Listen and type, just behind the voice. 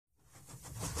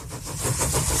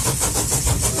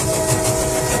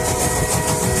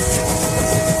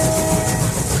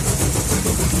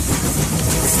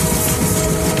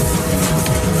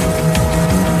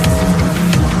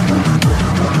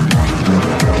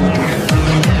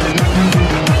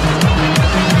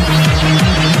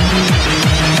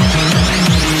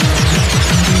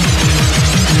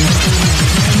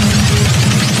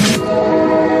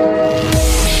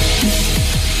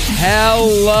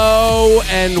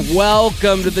and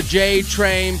welcome to the J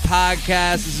Train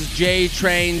podcast. This is J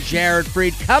Train, Jared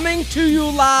Freid, coming to you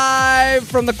live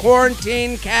from the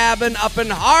quarantine cabin up in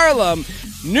Harlem,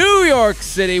 New York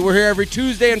City. We're here every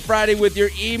Tuesday and Friday with your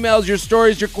emails, your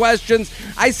stories, your questions.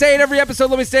 I say it every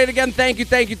episode. Let me say it again. Thank you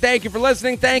for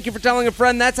listening. Thank you for telling a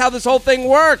friend. That's how this whole thing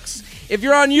works. If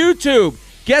you're on YouTube,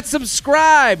 get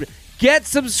subscribed. Get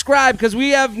subscribed because we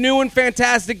have new and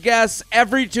fantastic guests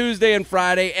every Tuesday and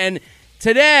Friday. And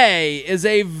today is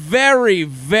a very,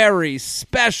 very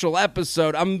special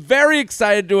episode. I'm very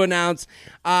excited to announce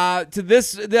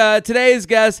today's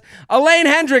guest, Elaine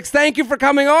Hendrix. Thank you for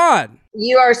coming on.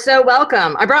 You are so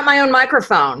welcome. I brought my own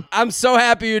microphone. I'm so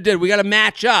happy you did. We got to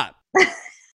match up.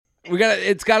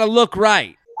 It's got to look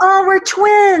right. Oh, we're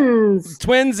twins.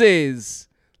 Twinsies.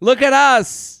 Look at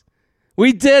us.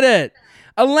 We did it.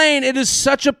 Elaine, it is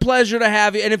such a pleasure to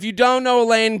have you. And if you don't know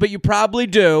Elaine, but you probably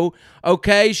do,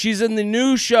 okay, she's in the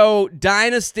new show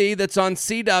Dynasty that's on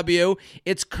CW.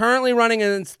 It's currently running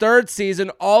in its third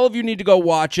season. All of you need to go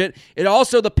watch it. It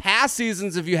also, the past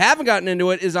seasons, if you haven't gotten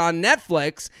into it, is on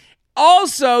Netflix.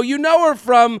 Also, you know her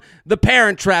from The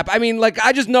Parent Trap. I mean, like,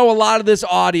 I just know a lot of this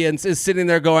audience is sitting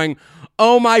there going,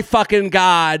 oh my fucking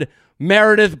God,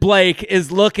 Meredith Blake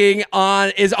is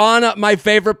on my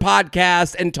favorite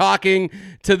podcast and talking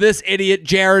to this idiot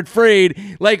Jared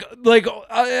Freid.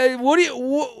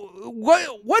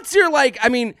 What's your, like, I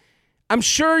mean, I'm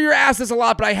sure you're asked this a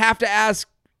lot, but I have to ask,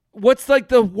 what's like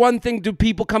the one thing, do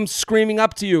people come screaming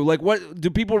up to you? Like, what,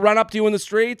 do people run up to you in the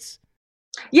streets?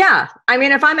 Yeah. I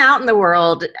mean, if I'm out in the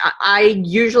world, I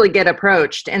usually get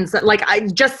approached. And so, like,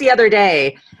 just the other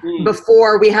day,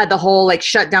 before we had the whole like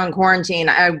shutdown quarantine,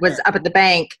 I was up at the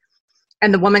bank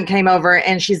and the woman came over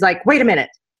and she's like, wait a minute,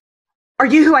 are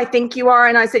you who I think you are?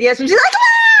 And I said, yes. And she's like,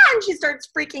 ah! And she starts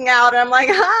freaking out. And I'm like,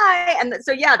 hi. And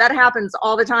so, yeah, that happens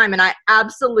all the time. And I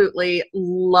absolutely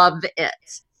love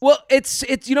it. Well, it's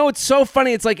you know, it's so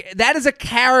funny. It's like, that is a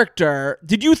character.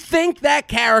 Did you think that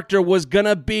character was going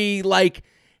to be like,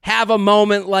 have a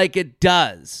moment like it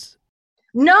does?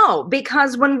 No,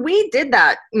 because when we did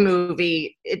that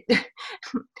movie,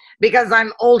 because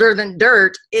I'm older than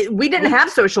dirt, we didn't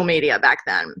have social media back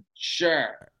then.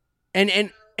 Sure. And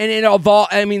it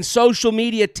evolved. I mean, social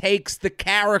media takes the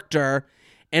character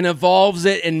and evolves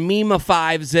it and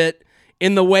memifies it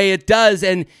in the way it does.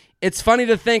 And it's funny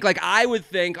to think, like, I would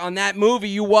think on that movie,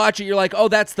 you watch it, you're like, oh,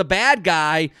 that's the bad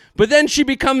guy. But then she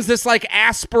becomes this, like,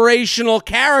 aspirational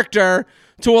character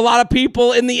to a lot of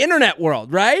people in the internet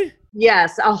world, right?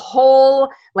 Yes, a whole,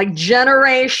 like,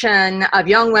 generation of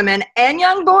young women and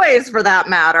young boys, for that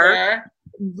matter,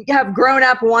 have grown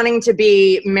up wanting to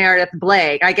be Meredith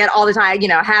Blake. I get all the time, you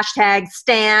know, hashtag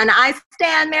Stan. I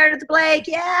stan Meredith Blake,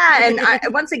 yeah. And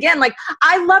once again, like,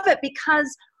 I love it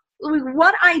because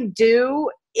what I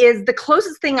do is the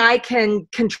closest thing I can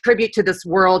contribute to this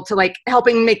world, to like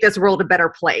helping make this world a better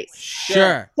place.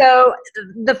 Sure. So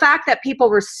the fact that people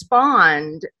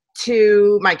respond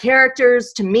to my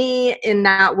characters, to me in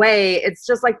that way, it's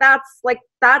just like,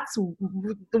 that's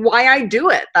why I do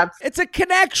it. It's a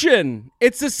connection.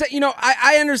 It's you know,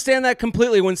 I understand that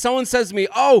completely. When someone says to me,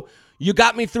 oh, you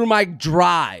got me through my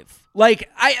drive. Like,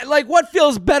 what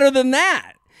feels better than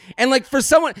that? And like, for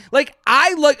someone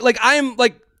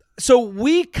so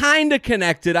we kind of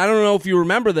connected. I don't know if you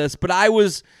remember this, but I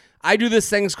do this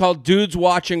things called Dudes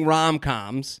Watching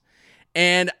Rom-Coms,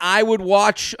 and I would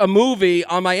watch a movie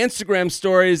on my Instagram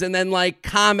stories and then like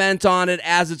comment on it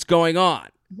as it's going on.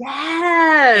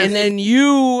 Yes. And then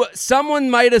someone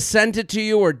might have sent it to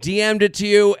you or DM'd it to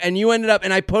you, and you ended up,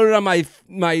 and I put it on my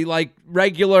like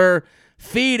regular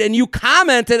feed, and you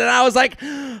commented, and I was like,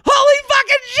 holy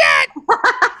fucking shit!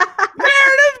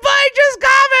 Meredith Blake just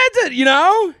commented, you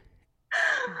know?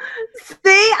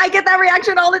 See, I get that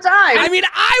reaction all the time. I mean,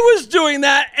 I was doing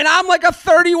that, and I'm like a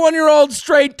 31-year-old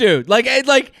straight dude. Like,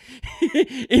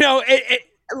 you know,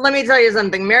 let me tell you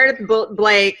something. Meredith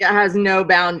Blake has no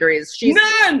boundaries. She's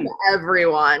none.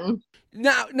 Everyone.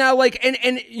 Now, like,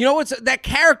 and you know what's that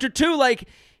character too? Like,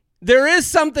 there is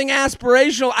something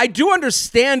aspirational. I do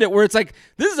understand it, where it's like,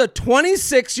 this is a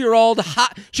 26-year-old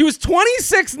hot. She was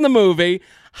 26 in the movie,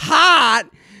 hot.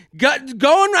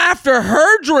 Going after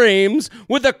her dreams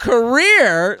with a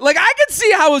career. Like, I could see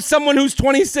how someone who's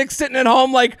 26 sitting at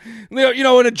home, like, you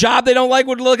know, in a job they don't like,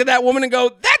 would look at that woman and go,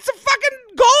 that's a fucking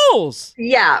goals.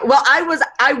 Yeah. Well, I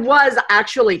was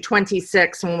actually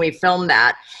 26 when we filmed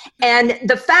that. And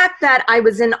the fact that I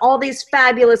was in all these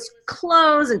fabulous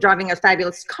clothes and driving a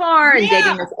fabulous car and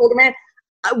dating this older man,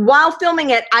 while filming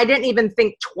it, I didn't even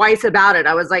think twice about it.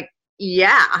 I was like,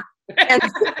 yeah. And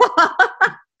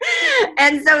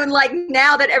And so like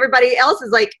now that everybody else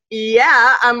is like,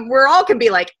 yeah, we're all can be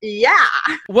like, yeah.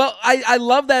 Well, I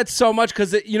love that so much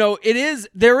because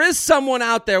there is someone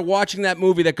out there watching that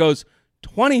movie that goes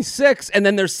 26 and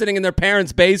then they're sitting in their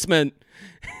parents' basement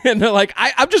and they're like,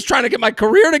 I'm just trying to get my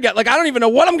career together. Like, I don't even know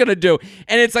what I'm going to do.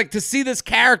 And it's like to see this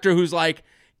character who's like,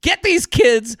 get these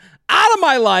kids out of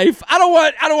my life. I don't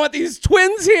want these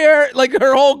twins here. Like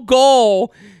her whole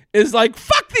goal is like,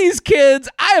 fuck these kids.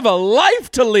 I have a life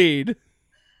to lead.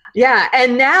 Yeah.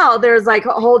 And now there's like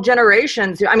whole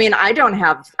generations. I mean, I don't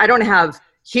have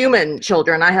human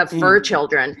children. I have fur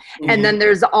children. And then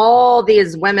there's all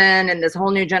these women and this whole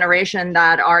new generation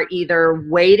that are either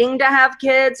waiting to have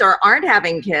kids or aren't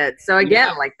having kids. So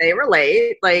again, like they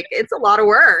relate, like it's a lot of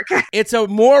work. It's a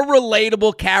more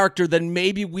relatable character than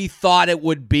maybe we thought it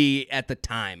would be at the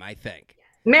time, I think.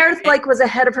 Meredith Blake was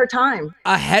ahead of her time.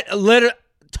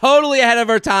 Totally ahead of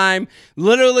her time.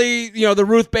 Literally, the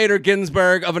Ruth Bader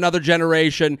Ginsburg of another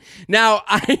generation. Now,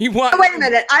 wait a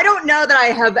minute. I don't know that I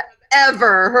have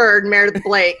ever heard Meredith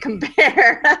Blake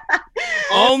compared.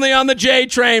 Only on the J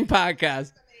Train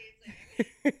podcast.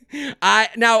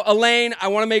 Now, Elaine, I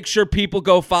want to make sure people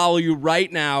go follow you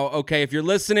right now. Okay, if you're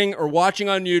listening or watching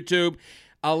on YouTube,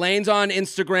 Elaine's on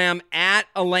Instagram at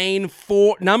Elaine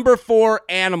 #4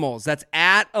 animals. That's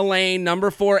at Elaine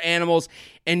 #4 animals.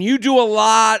 And you do a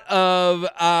lot of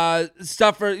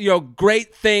stuff for,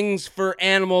 great things for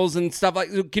animals and stuff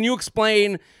like. Can you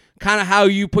explain kind of how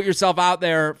you put yourself out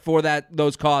there for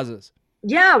those causes?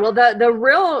 Yeah, well, the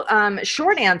real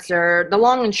short answer, the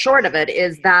long and short of it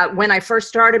is that when I first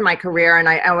started my career and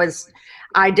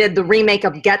I did the remake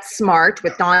of Get Smart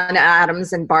with Dawn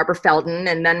Adams and Barbara Feldon,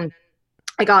 and then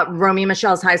I got Romeo and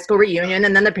Michelle's high school reunion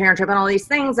and then The Parent Trap and all these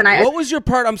things. And what was your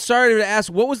part? I'm sorry to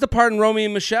ask, what was the part in Romeo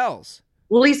and Michelle's?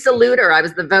 Lisa Luter. I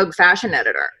was the Vogue fashion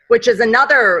editor, which is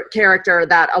another character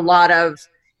that a lot of,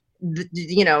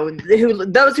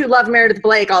 those who love Meredith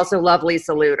Blake also love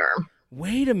Lisa Luter.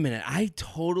 Wait a minute. I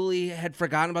totally had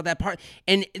forgotten about that part.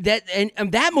 And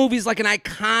that movie's like an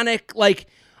iconic, like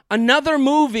another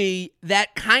movie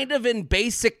that kind of in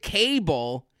basic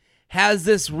cable has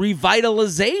this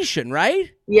revitalization,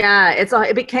 right? Yeah,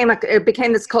 it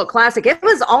became this cult classic. It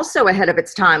was also ahead of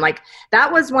its time. Like that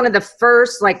was one of the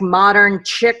first like modern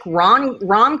chick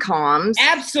rom-coms,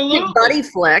 absolutely, buddy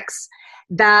flicks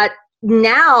that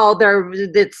now they're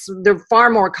far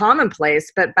more commonplace,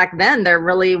 but back then there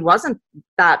really wasn't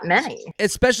that many.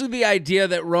 Especially the idea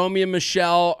that Romeo and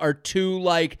Michelle are two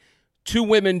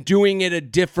women doing it a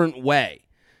different way.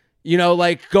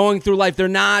 Like going through life, they're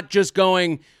not just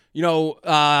going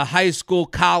high school,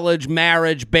 college,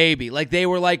 marriage, baby. Like they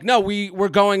were like, no, we're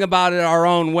going about it our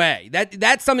own way.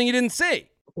 That's something you didn't see.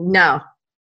 No,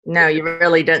 you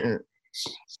really didn't.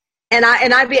 And I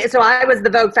was the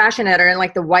Vogue fashion editor in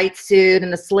like the white suit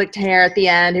and the slicked hair at the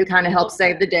end, who kind of helped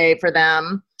save the day for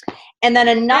them. And then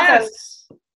another,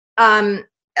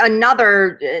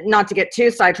 not to get too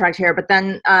sidetracked here, but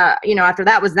then, after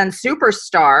that was then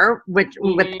Superstar, with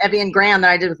Evian Graham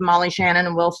that I did with Molly Shannon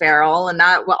and Will Ferrell. And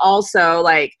that also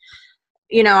like,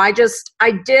 I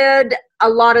did a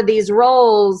lot of these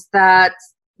roles that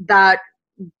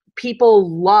people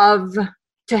love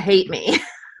to hate me.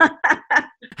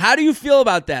 How do you feel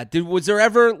about that? Did you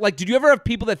ever have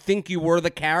people that think you were the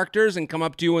characters and come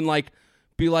up to you and like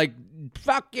be like,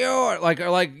 fuck you, or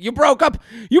like you broke up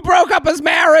his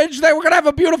marriage, they were gonna have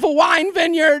a beautiful wine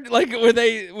vineyard? Like were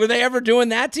they ever doing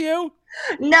that to you?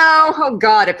 No. Oh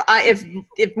God,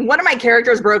 if one of my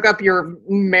characters broke up your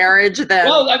marriage, then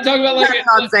well, I'm talking about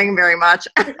I'm not saying very much.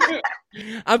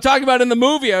 I'm talking about in the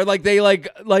movie, or like they're like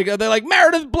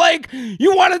Meredith Blake,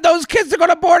 you wanted those kids to go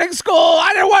to boarding school.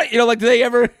 I didn't want, like, do they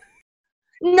ever?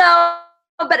 No,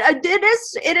 but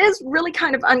it is really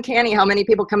kind of uncanny how many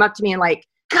people come up to me and like,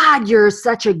 God, you're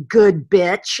such a good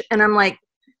bitch, and I'm like,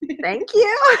 thank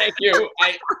you. Thank you.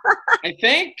 I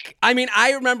think. I mean,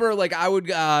 I remember like I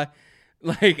would. I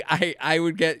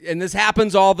would get, and this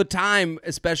happens all the time,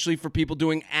 especially for people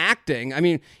doing acting. I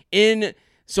mean,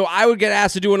 so I would get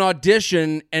asked to do an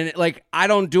audition, and like I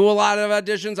don't do a lot of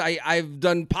auditions. I've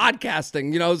done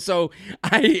podcasting, so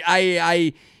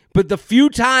but the few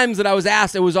times that I was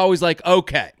asked, it was always like,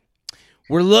 okay,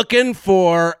 we're looking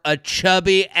for a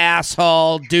chubby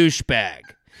asshole douchebag.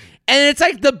 And it's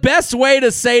like the best way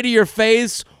to say to your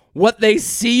face what they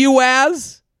see you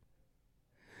as.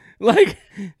 Like,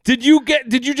 did you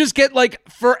just get like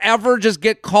forever just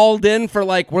get called in for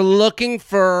like, we're looking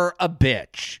for a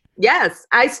bitch? Yes.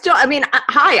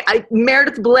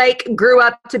 Meredith Blake grew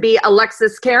up to be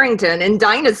Alexis Carrington in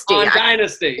Dynasty.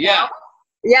 Dynasty, yeah.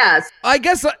 Yes. I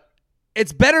guess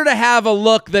it's better to have a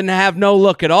look than to have no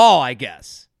look at all, I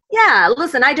guess. Yeah,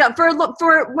 listen, I don't for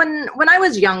when I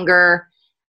was younger,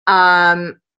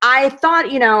 I thought,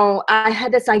 I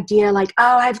had this idea like,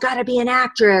 oh, I've got to be an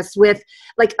actress with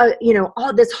like,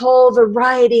 all this whole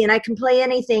variety, and I can play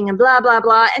anything, and blah blah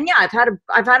blah. And yeah, I've had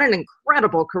an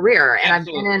incredible career, and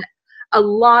Absolutely. I've been in a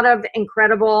lot of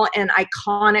incredible and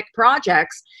iconic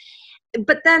projects.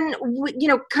 But then,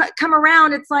 come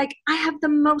around, it's like I have the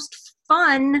most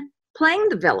fun playing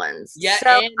the villains. Yeah,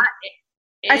 so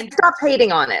I stopped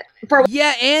hating on it.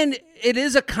 And it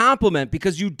is a compliment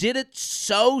because you did it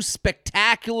so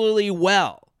spectacularly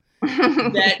well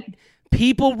that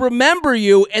people remember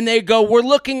you and they go, we're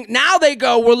looking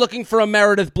for a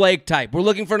Meredith Blake type. We're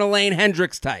looking for an Elaine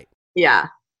Hendricks type. Yeah.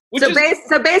 So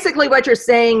basically what you're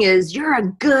saying is you're a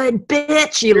good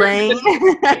bitch, Elaine.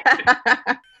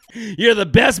 You're the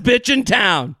best bitch in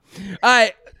town. All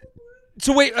right.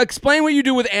 So wait, explain what you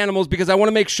do with animals because I want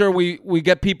to make sure we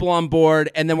get people on board,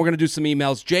 and then we're going to do some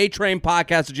emails.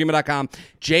 jtrainpodcast@gmail.com,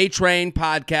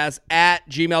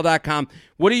 jtrainpodcast@gmail.com.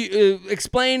 What do you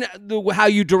explain how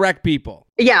you direct people?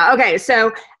 Yeah. Okay.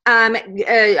 So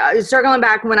circling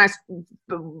back, when I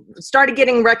started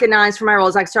getting recognized for my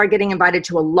roles, I started getting invited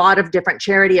to a lot of different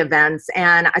charity events,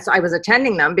 and I was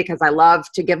attending them because I love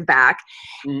to give back.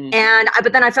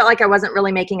 But then I felt like I wasn't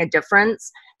really making a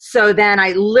difference. So then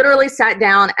I literally sat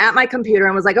down at my computer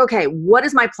and was like, okay, what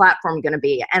is my platform going to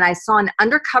be? And I saw an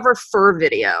undercover fur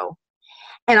video.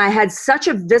 And I had such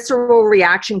a visceral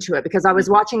reaction to it because I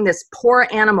was watching this poor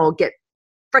animal get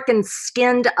freaking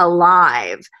skinned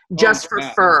alive just for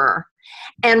fur.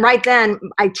 And right then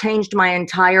I changed my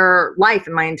entire life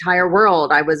and my entire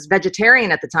world. I was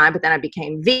vegetarian at the time, but then I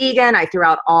became vegan. I threw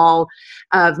out all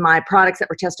of my products that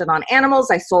were tested on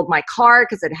animals. I sold my car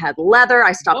because it had leather.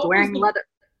 I stopped wearing leather.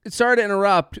 Sorry to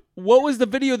interrupt. What was the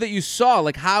video that you saw?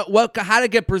 Like how did it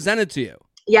get presented to you?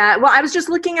 Yeah, well, I was just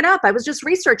looking it up. I was just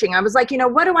researching. I was like,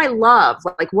 what do I love?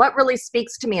 Like, what really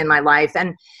speaks to me in my life?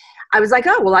 And I was like,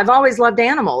 oh, well, I've always loved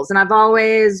animals, and I've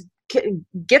always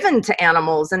given to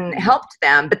animals and helped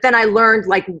them. But then I learned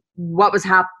like what was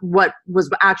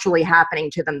actually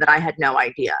happening to them that I had no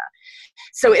idea.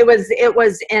 So it was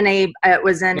in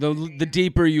the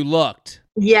deeper you looked.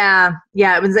 Yeah,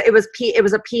 it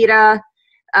was a PETA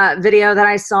video that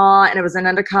I saw, and it was an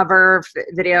undercover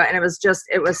video, and it was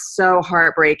so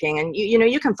heartbreaking. And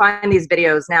you can find these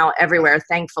videos now everywhere,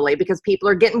 thankfully, because people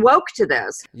are getting woke to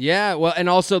this. Yeah, well, and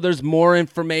also there's more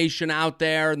information out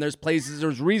there, and there's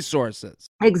resources.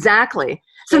 Exactly.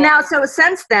 So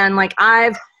since then, like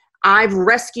I've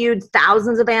rescued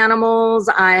thousands of animals.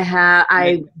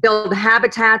 I build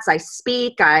habitats. I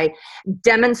speak. I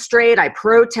demonstrate. I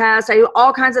protest. I do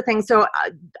all kinds of things. So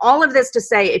all of this to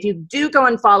say, if you do go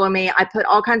and follow me, I put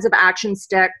all kinds of action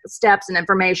steps and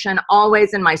information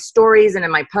always in my stories and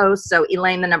in my posts. So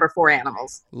Elaine, the number 4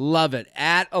 animals. Love it.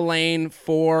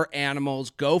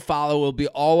 @Elaine4Animals. Go follow. It'll be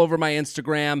all over my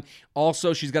Instagram.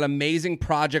 Also, she's got amazing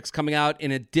projects coming out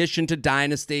in addition to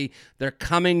Dynasty. They're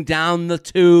coming down the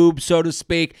tube, so to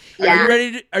speak. Yeah.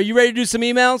 Are you ready to do some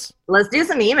emails? Let's do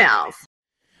some emails.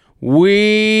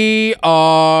 We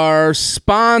are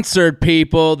sponsored,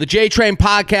 people. The J-Train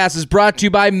podcast is brought to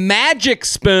you by Magic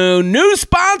Spoon. New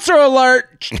sponsor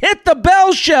alert. Hit the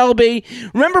bell, Shelby.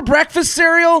 Remember breakfast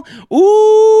cereal?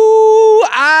 Ooh,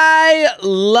 I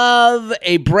love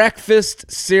a breakfast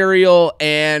cereal,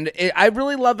 and I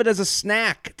really love it as a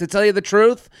snack, to tell you the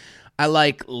truth. I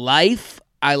like Life.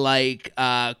 I like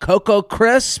Cocoa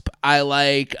Crisp. I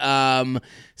like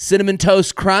Cinnamon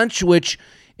Toast Crunch, which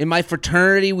in my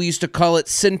fraternity we used to call it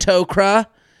Syntocra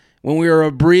when we were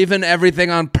breathing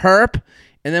everything on perp.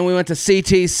 And then we went to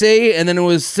CTC, and then it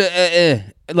was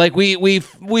like we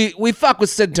fuck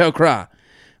with Syntocra.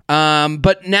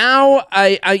 But now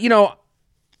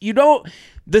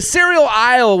the cereal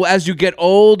aisle as you get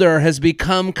older has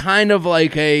become kind of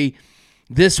like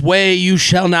this way you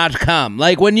shall not come.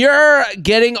 Like when you're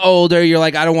getting older, you're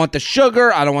like, I don't want the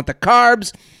sugar, I don't want the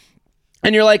carbs.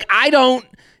 And you're like, I don't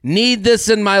need this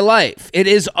in my life. It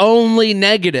is only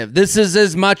negative. This is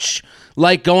as much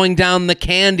like going down the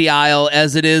candy aisle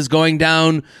as it is going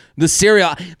down the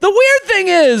cereal. The weird thing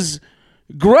is,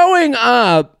 growing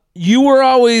up, you were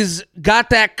always got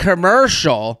that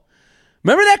commercial.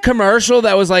 Remember that commercial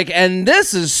that was like, and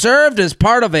this is served as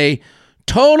part of a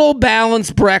total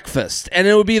balanced breakfast. And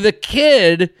it would be the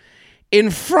kid in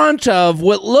front of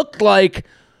what looked like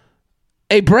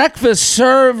a breakfast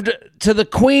served to the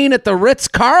queen at the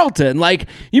Ritz-Carlton. Like,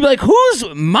 you'd be like, whose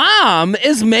mom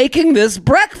is making this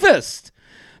breakfast?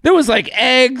 There was like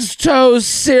eggs, toast,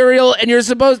 cereal, and you're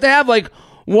supposed to have like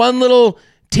one little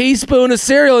teaspoon of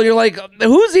cereal. And you're like,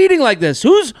 who's eating like this?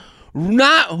 Who's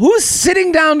who's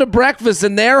sitting down to breakfast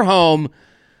in their home?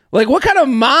 Like, what kind of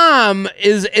mom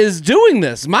is doing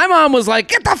this? My mom was like,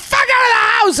 get the fuck out of the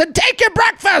house and take your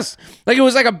breakfast. Like, it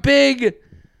was like a big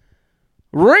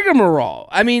rigmarole.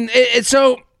 I mean,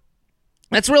 so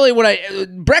that's really what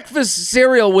breakfast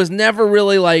cereal was never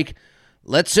really like,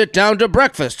 let's sit down to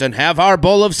breakfast and have our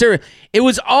bowl of cereal. It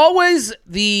was always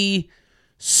the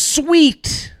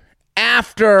sweet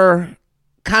after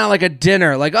kind of like a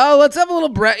dinner. Like, oh, let's have a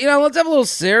little let's have a little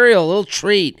cereal, a little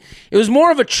treat. It was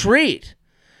more of a treat.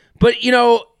 But,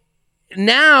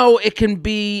 now it can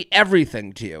be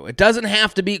everything to you. It doesn't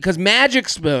have to be, because Magic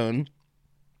Spoon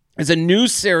is a new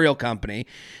cereal company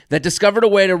that discovered a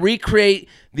way to recreate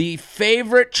the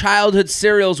favorite childhood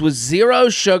cereals with 0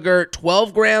 sugar,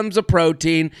 12 grams of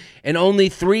protein, and only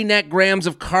 3 net grams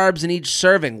of carbs in each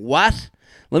serving. What?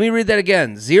 Let me read that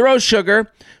again. 0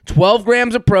 sugar, 12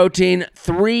 grams of protein,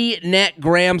 3 net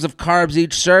grams of carbs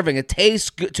each serving. It tastes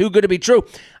too good to be true.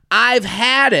 I've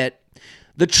had it.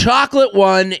 The chocolate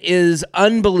one is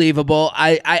unbelievable.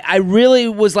 I really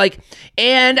was like,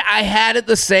 and I had it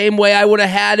the same way I would have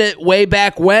had it way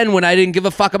back when I didn't give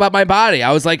a fuck about my body.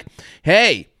 I was like,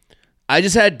 hey, I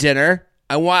just had dinner.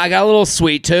 I got a little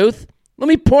sweet tooth. Let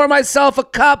me pour myself a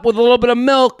cup with a little bit of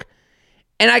milk.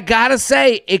 And I gotta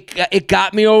say, it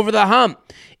got me over the hump.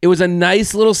 It was a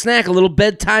nice little snack, a little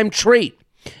bedtime treat.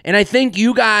 And I think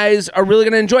you guys are really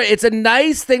gonna enjoy it. It's a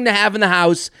nice thing to have in the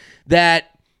house that,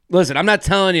 listen, I'm not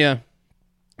telling you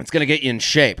it's going to get you in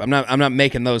shape. I'm not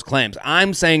making those claims.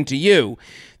 I'm saying to you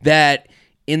that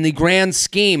in the grand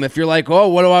scheme, if you're like, oh,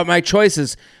 what about my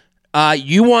choices?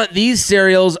 You want these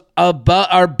cereals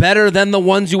are better than the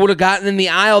ones you would have gotten in the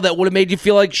aisle that would have made you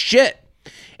feel like shit.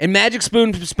 And Magic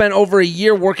Spoon spent over a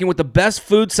year working with the best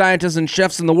food scientists and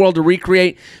chefs in the world to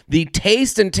recreate the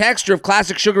taste and texture of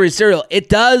classic sugary cereal. It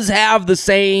does have the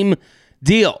same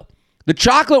deal. The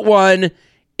chocolate one,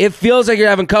 it feels like you're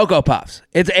having Cocoa Puffs.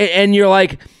 And you're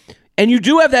like, and you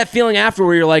do have that feeling after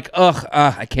where you're like,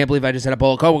 I can't believe I just had a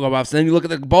bowl of Cocoa Puffs. And then you look at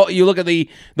the bowl, you look at the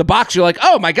box, you're like,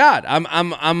 oh my God, I'm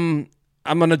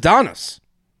an Adonis.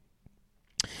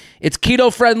 It's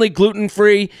keto-friendly,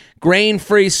 gluten-free,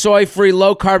 grain-free, soy-free,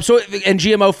 low-carb, and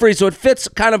GMO-free, so it fits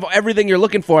kind of everything you're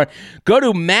looking for. Go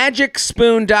to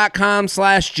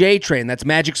magicspoon.com/JTrain. That's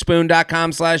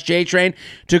magicspoon.com/JTrain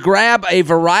to grab a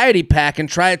variety pack and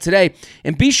try it today.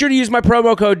 And be sure to use my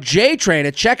promo code JTrain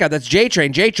at checkout. That's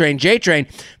JTrain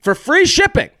for free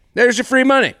shipping. There's your free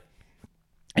money.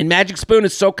 And Magic Spoon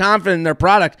is so confident in their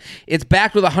product, it's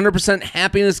backed with a 100%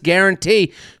 happiness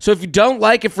guarantee. So if you don't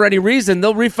like it for any reason,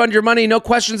 they'll refund your money, no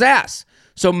questions asked.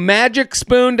 So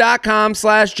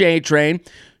magicspoon.com/JTrain.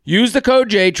 Use the code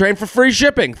JTrain for free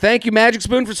shipping. Thank you, Magic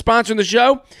Spoon, for sponsoring the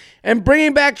show and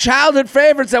bringing back childhood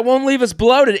favorites that won't leave us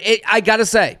bloated. I got to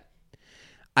say,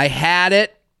 I had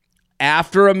it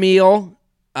after a meal,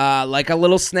 like a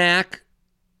little snack,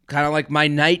 kind of like my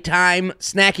nighttime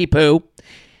snacky poo.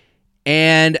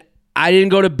 And I didn't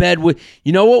go to bed with,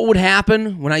 you know what would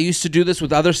happen when I used to do this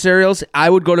with other cereals? I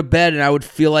would go to bed and I would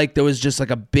feel like there was just like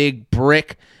a big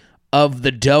brick of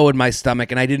the dough in my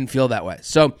stomach, and I didn't feel that way.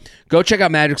 So go check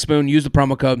out Magic Spoon. Use the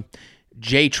promo code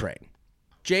JTrain.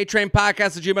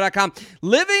 JTrainPodcast@gmail.com.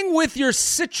 Living with your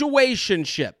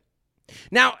situationship.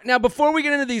 Now, before we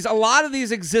get into these, a lot of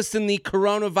these exist in the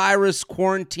coronavirus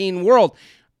quarantine world.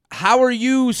 How are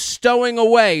you stowing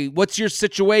away? What's your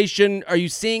situation? Are you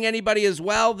seeing anybody as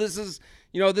well? This is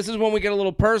when we get a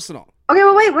little personal. Okay,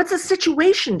 well, wait, what's a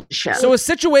situationship? So a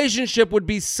situationship would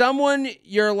be someone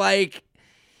you're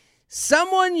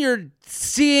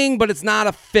seeing, but it's not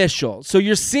official. So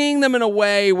you're seeing them in a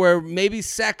way where maybe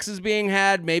sex is being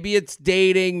had, maybe it's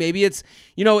dating, maybe it's,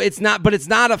 it's not, but it's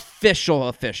not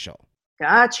official.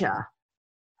 Gotcha.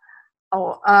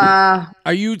 Oh,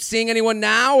 are you seeing anyone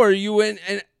now, or are you in?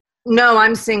 No,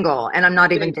 I'm single and I'm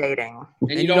not even dating.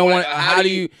 And you don't want? How do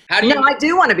you? No, I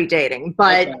do want to be dating,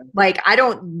 but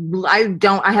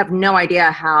I have no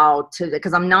idea how to,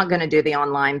 because I'm not going to do the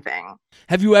online thing.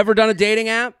 Have you ever done a dating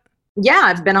app? Yeah,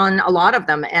 I've been on a lot of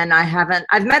them, and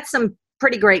I've met some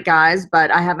pretty great guys,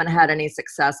 but I haven't had any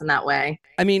success in that way.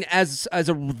 I mean, as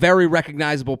a very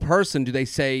recognizable person, do they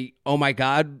say, "Oh my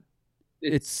God,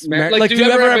 it's do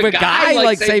you ever have a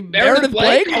guy say Meredith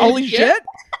Blake? Holy shit!"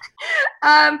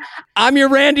 I'm your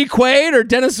Randy Quaid or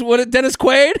Dennis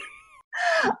Quaid.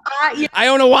 Yeah. I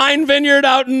own a wine vineyard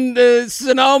out in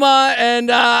Sonoma, and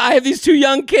I have these 2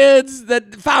 young kids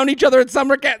that found each other at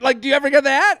summer camp. Like, do you ever get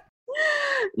that?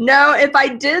 No, if I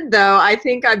did, though, I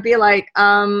think I'd be like,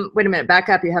 wait a minute, back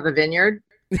up. You have a vineyard?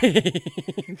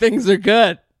 Things are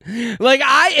good. Like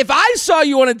if I saw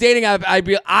you on a dating app,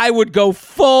 I would go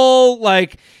full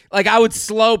like I would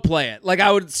slow play it. Like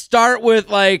I would start with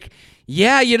like,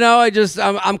 yeah,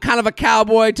 I'm kind of a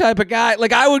cowboy type of guy.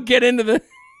 Like I would get into the.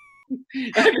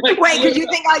 Wait, because you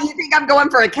think I'm going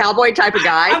for a cowboy type of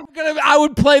guy? I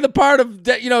would play the part of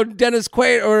Dennis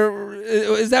Quaid, or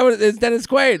is Dennis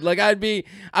Quaid? Like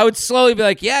I would slowly be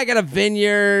like, yeah, I got a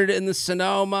vineyard in the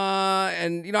Sonoma,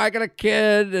 and I got a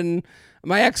kid, and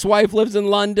my ex-wife lives in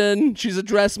London. She's a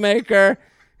dressmaker.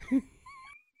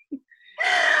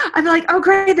 I'd be like, oh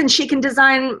great, then she can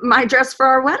design my dress for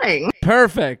our wedding.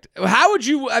 Perfect. How do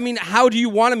you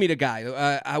want to meet a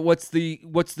guy? What's the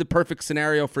perfect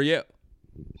scenario for you?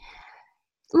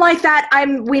 Like that,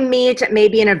 we meet at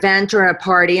maybe an event or a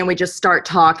party, and we just start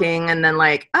talking, and then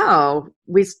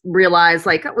we realize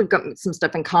we've got some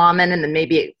stuff in common, and then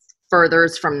maybe it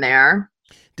furthers from there.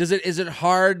 Is it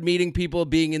hard meeting people,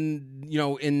 being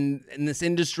in this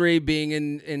industry, being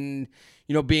in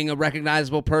being a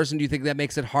recognizable person? Do you think that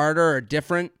makes it harder or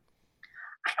different?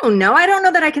 I don't know. I don't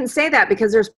know that I can say that,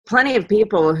 because there's plenty of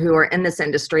people who are in this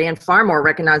industry and far more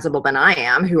recognizable than I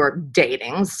am who are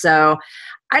dating. So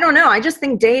I don't know. I just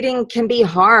think dating can be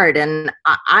hard, and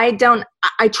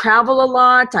I travel a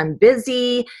lot. I'm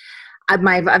busy.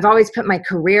 I've always put my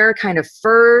career kind of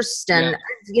first, and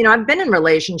I've been in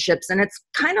relationships, and it's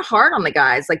kind of hard on the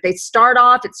guys. Like it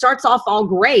starts off all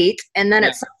great, and then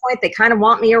at some point they kind of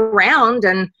want me around,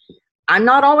 and I'm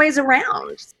not always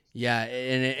around. Yeah,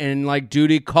 and like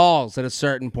duty calls at a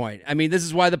certain point. I mean, this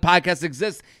is why the podcast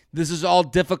exists. This is all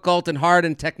difficult and hard,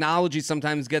 and technology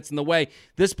sometimes gets in the way.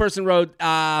 This person wrote,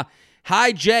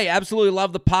 hi, Jay. Absolutely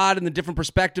love the pod and the different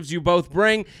perspectives you both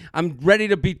bring. I'm ready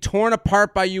to be torn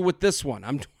apart by you with this one.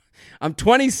 I'm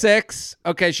 26.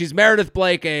 Okay, she's Meredith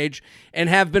Blake age, and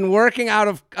have been working out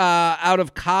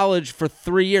of college for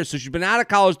 3 years. So she's been out of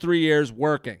college 3 years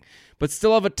working, but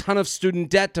still have a ton of student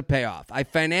debt to pay off. I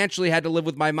financially had to live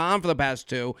with my mom for the past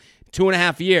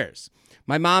 2.5 years.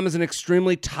 My mom is an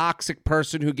extremely toxic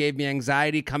person who gave me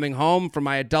anxiety coming home from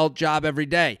my adult job every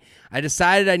day. I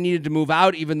decided I needed to move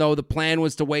out, even though the plan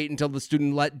was to wait until the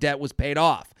student debt was paid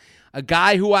off. A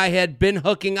guy who I had been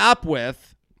hooking up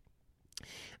with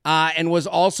and was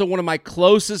also one of my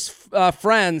closest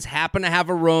friends happened to have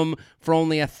a room for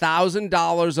only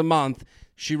 $1,000 a month.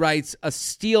 She writes, a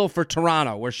steal for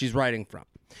Toronto, where she's writing from.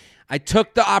 I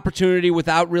took the opportunity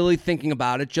without really thinking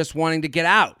about it, just wanting to get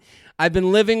out. I've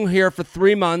been living here for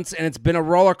 3 months, and it's been a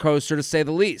roller coaster, to say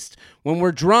the least. When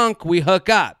we're drunk, we hook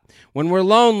up. When we're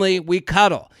lonely, we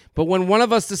cuddle. But when one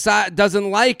of us doesn't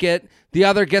like it, the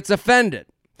other gets offended.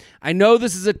 I know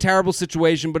this is a terrible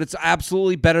situation, but it's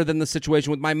absolutely better than the situation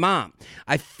with my mom.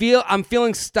 I'm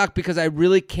feeling stuck because I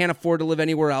really can't afford to live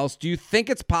anywhere else. Do you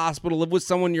think it's possible to live with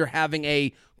someone you're having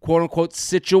a quote-unquote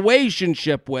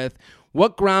situationship with?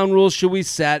 What ground rules should we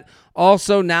set?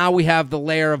 Also, now we have the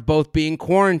layer of both being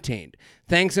quarantined.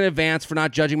 Thanks in advance for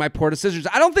not judging my poor decisions.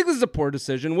 I don't think this is a poor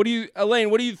decision. Elaine,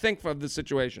 what do you think of this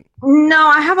situation? No,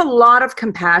 I have a lot of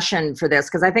compassion for this,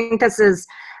 because I think this is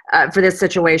for this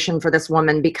situation for this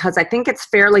woman, because I think it's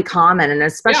fairly common, and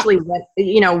especially with,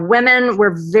 women,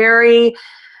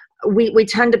 we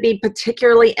tend to be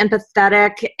particularly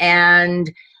empathetic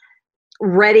and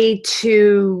ready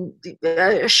to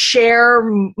share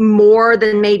more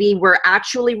than maybe we're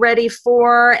actually ready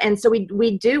for. And so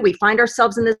we find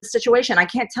ourselves in this situation. I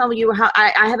can't tell you how,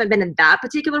 I haven't been in that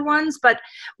particular ones, but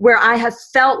where I have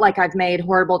felt like I've made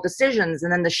horrible decisions,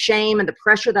 and then the shame and the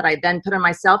pressure that I then put on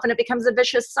myself, and it becomes a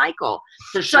vicious cycle.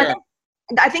 For sure. So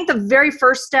I think the very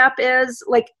first step is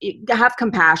have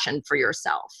compassion for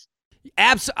yourself.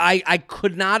 I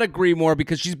could not agree more,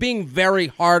 because she's being very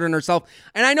hard on herself.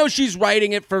 And I know she's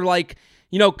writing it for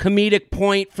comedic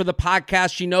point for the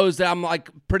podcast. She knows that I'm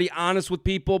pretty honest with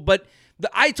people, but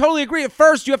I totally agree. At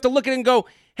first you have to look at it and go,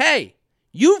 hey,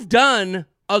 you've done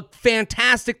a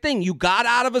fantastic thing. You got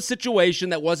out of a situation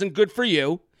that wasn't good for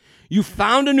you. You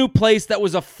found a new place that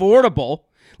was affordable.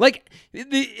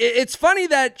 It's funny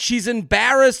that she's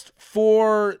embarrassed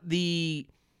for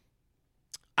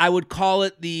I would call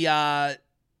it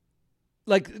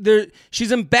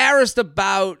she's embarrassed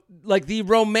about the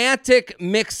romantic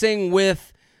mixing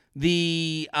with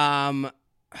the I'm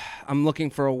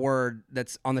looking for a word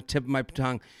that's on the tip of my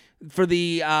tongue, for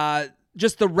the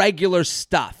just the regular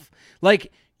stuff.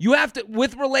 You have to,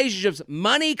 with relationships,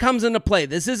 money comes into play.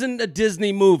 This isn't a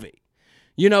Disney movie.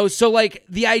 So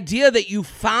the idea that you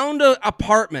found an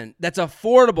apartment that's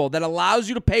affordable, that allows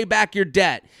you to pay back your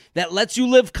debt, that lets you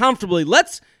live comfortably.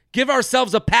 Let's give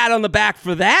ourselves a pat on the back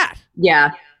for that.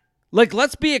 Yeah.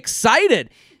 Let's be excited.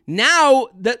 Now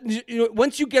that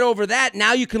once you get over that,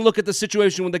 now you can look at the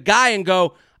situation with the guy and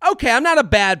go, okay, I'm not a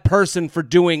bad person for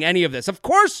doing any of this. Of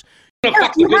course.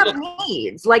 Yeah, you have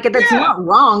needs. Like, it's not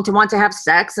wrong to want to have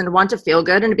sex and want to feel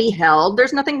good and to be held.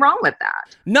 There's nothing wrong with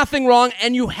that. Nothing wrong.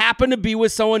 And you happen to be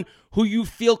with someone who you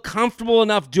feel comfortable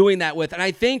enough doing that with. And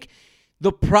I think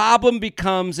the problem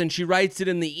becomes, and she writes it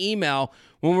in the email,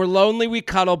 when we're lonely, we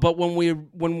cuddle, but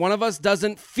when one of us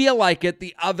doesn't feel like it,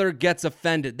 the other gets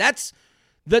offended. That's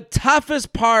the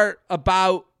toughest part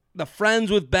about the friends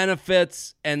with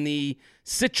benefits and the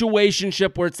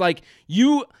situationship where it's like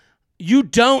you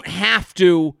don't have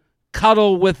to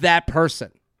cuddle with that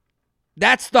person.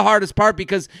 That's the hardest part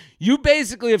because you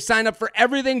basically have signed up for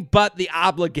everything but the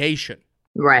obligation.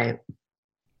 Right.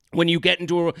 When you get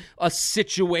into a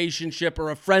situationship or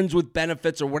a friends with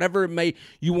benefits or whatever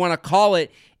you want to call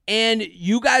it. And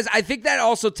you guys, I think that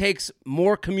also takes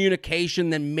more communication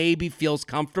than maybe feels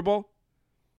comfortable.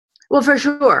 Well, for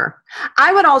sure.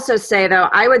 I would also say, though,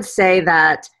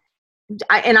 that,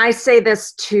 and I say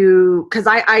this because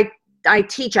I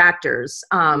teach actors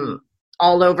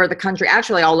all over the country,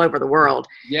 actually all over the world.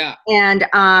 Yeah.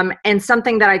 And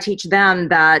something that I teach them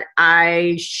that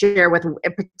I share with,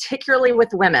 particularly with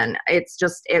women, it's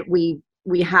just we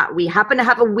happen to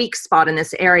have a weak spot in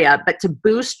this area, but to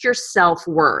boost your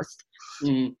self-worth,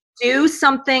 do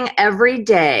something every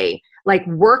day, like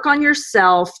work on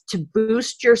yourself to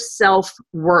boost your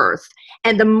self-worth.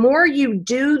 And the more you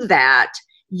do that,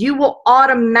 you will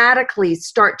automatically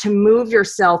start to move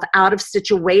yourself out of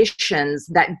situations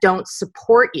that don't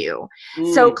support you.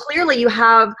 So clearly you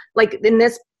have, like in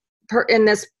this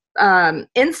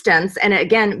instance, and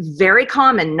again, very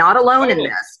common, not alone in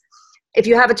this. If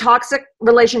you have a toxic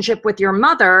relationship with your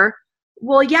mother,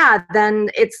 well, yeah,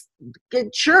 then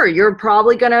sure, you're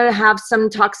probably going to have some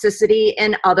toxicity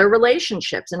in other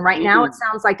relationships. And right now it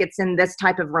sounds like it's in this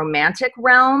type of romantic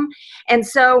realm. And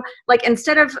so, like,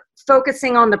 instead of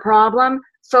focusing on the problem,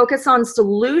 focus on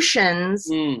solutions.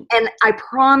 And I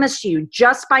promise you,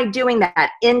 just by doing that,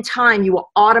 in time, you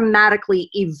will automatically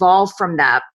evolve from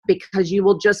that because you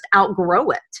will just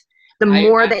outgrow it. The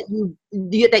more that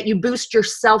you boost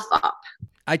yourself up.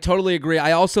 I totally agree.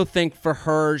 I also think for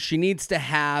her, she needs to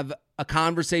have a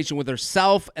conversation with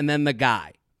herself and then the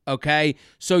guy, okay?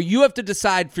 So you have to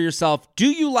decide for yourself, do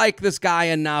you like this guy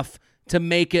enough to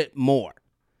make it more?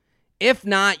 If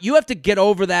not, you have to get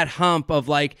over that hump of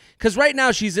like, because right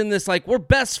now she's in this like, we're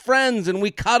best friends and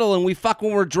we cuddle and we fuck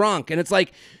when we're drunk. And it's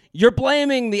like, you're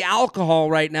blaming the alcohol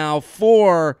right now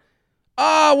for,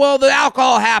 oh, well, the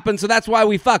alcohol happened, so that's why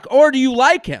we fuck. Or do you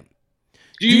like him?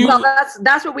 Well,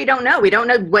 that's what we don't know. We don't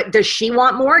know, what does she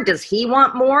want more? Does he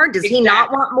want more? Does he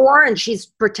not want more? And she's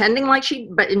pretending like she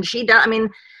does. I mean,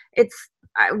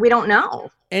 we don't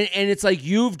know. And it's like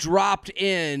you've dropped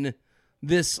in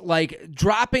this, like,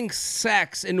 dropping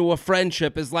sex into a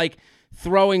friendship is like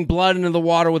throwing blood into the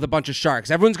water with a bunch of sharks.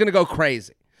 Everyone's going to go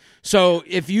crazy. So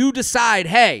if you decide,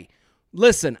 hey,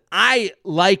 listen, I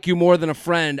like you more than a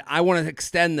friend, I want to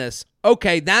extend this.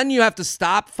 Okay, then you have to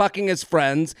stop fucking as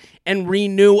friends and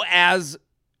renew as,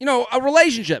 a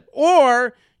relationship.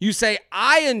 Or you say,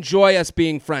 I enjoy us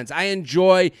being friends. I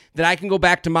enjoy that I can go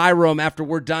back to my room after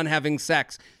we're done having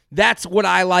sex. That's what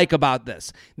I like about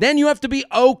this. Then you have to be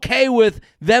okay with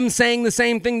them saying the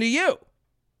same thing to you.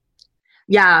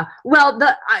 Yeah. Well,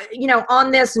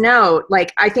 on this note,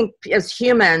 like, I think as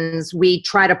humans, we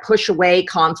try to push away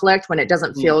conflict when it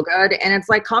doesn't feel good. And it's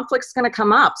like, conflict's going to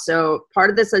come up. So part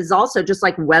of this is also just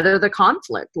like weather the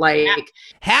conflict, like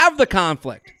have the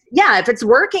conflict. Yeah. If it's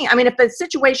working, I mean, if the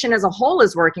situation as a whole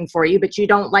is working for you, but you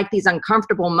don't like these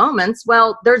uncomfortable moments,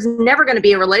 well, there's never going to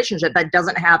be a relationship that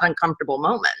doesn't have uncomfortable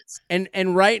moments. And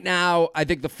right now, I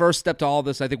think the first step to all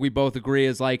this, I think we both agree,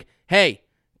 is like, hey,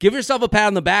 give yourself a pat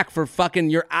on the back for fucking,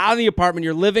 you're out of the apartment,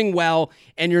 you're living well,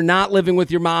 and you're not living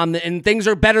with your mom, and things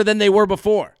are better than they were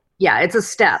before. Yeah, it's a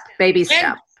step, baby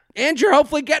step. And you're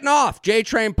hopefully getting off.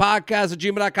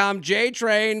 JTrainPodcast@gmail.com,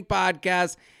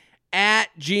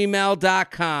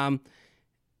 JTrainPodcast@gmail.com.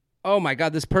 Oh my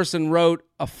God, this person wrote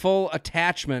a full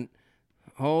attachment.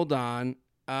 Hold on.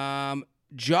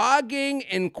 Jogging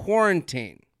in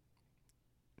quarantine.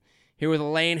 Here with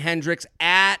Elaine Hendricks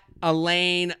at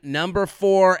Elaine,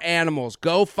 #4 animals.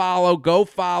 Go follow,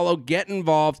 get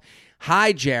involved.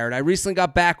 Hi, Jared. I recently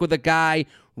got back with a guy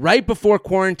right before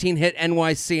quarantine hit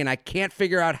NYC, and I can't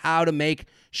figure out how to make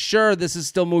sure this is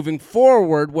still moving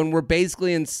forward when we're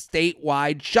basically in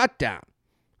statewide shutdown.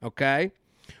 Okay?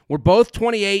 We're both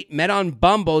 28, met on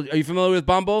Bumble. Are you familiar with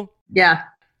Bumble? Yeah.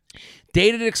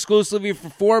 Dated exclusively for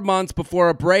 4 months before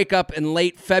a breakup in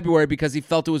late February because he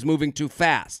felt it was moving too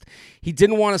fast. He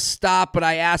didn't want to stop, but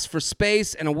I asked for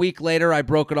space, and a week later I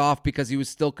broke it off because he was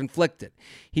still conflicted.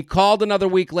 He called another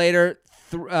week later,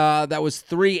 that was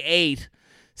 3/8.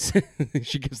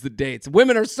 She gives the dates.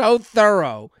 Women are so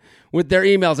thorough with their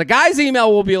emails. A guy's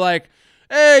email will be like,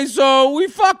 hey, so we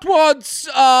fucked once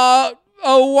a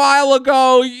while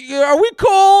ago. Are we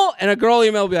cool? And a girl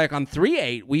email will be like, on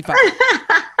 3/8, we fucked.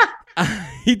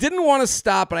 He didn't want to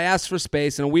stop, but I asked for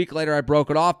space, and a week later I broke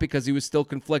it off because he was still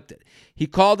conflicted. He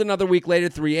called another week later,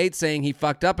 3/8, saying he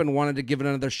fucked up and wanted to give it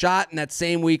another shot, and that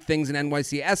same week things in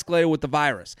NYC escalated with the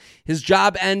virus. His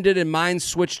job ended, and mine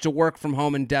switched to work from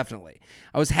home indefinitely.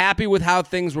 I was happy with how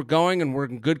things were going, and we're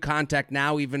in good contact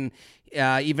now, even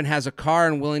has a car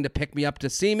and willing to pick me up to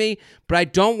see me, but I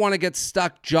don't want to get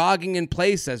stuck jogging in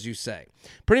place, as you say.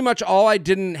 Pretty much all I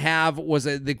didn't have was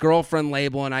the girlfriend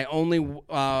label, and I only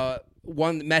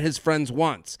met his friends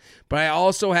once. But I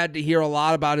also had to hear a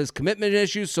lot about his commitment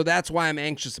issues, so that's why I'm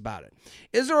anxious about it.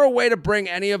 Is there a way to bring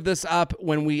any of this up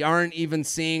when we aren't even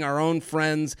seeing our own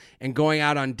friends and going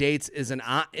out on dates isn't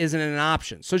an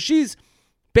option? So she's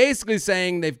basically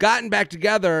saying they've gotten back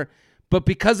together, but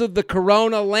because of the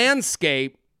corona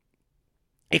landscape,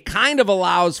 it kind of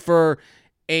allows for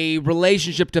a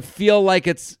relationship to feel like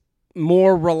it's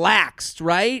more relaxed,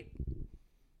 right?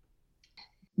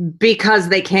 Because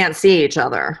they can't see each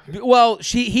other. Well,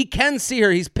 he can see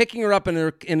her. He's picking her up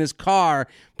in his car,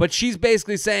 but she's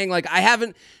basically saying like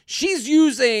she's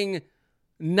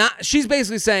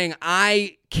basically saying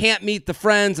I can't meet the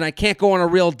friends and I can't go on a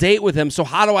real date with him. So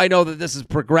how do I know that this is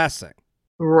progressing?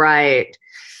 Right.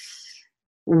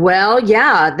 Well,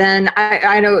 yeah, then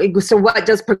I know. So what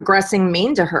does progressing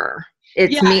mean to her?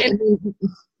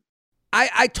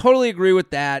 I totally agree with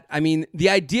that. I mean, the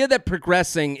idea that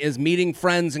progressing is meeting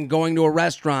friends and going to a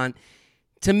restaurant,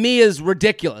 to me, is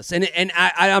ridiculous. And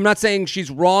I'm not saying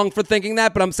she's wrong for thinking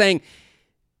that, but I'm saying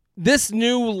this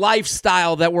new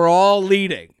lifestyle that we're all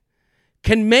leading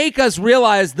can make us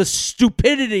realize the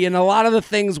stupidity in a lot of the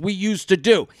things we used to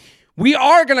do. We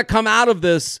are going to come out of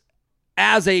this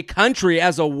as a country,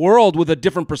 as a world, with a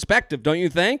different perspective, don't you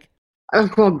think?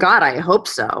 Well, God, I hope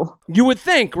so. You would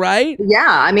think, right? Yeah,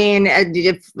 I mean,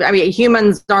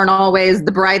 humans aren't always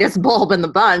the brightest bulb in the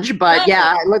bunch, but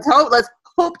yeah, let's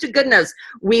hope to goodness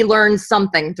we learn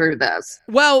something through this.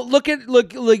 Well, look,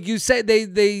 you said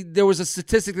there was a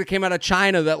statistic that came out of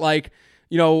China that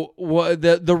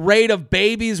the rate of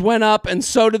babies went up, and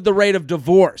so did the rate of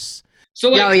divorce.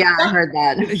 So I heard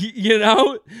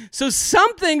that. So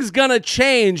something's gonna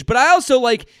change, but I also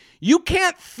you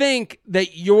can't think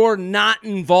that you're not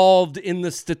involved in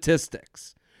the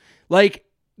statistics. Like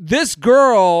this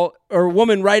girl or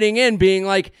woman writing in being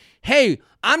like, hey,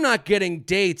 I'm not getting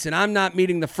dates and I'm not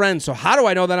meeting the friends, so how do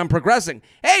I know that I'm progressing?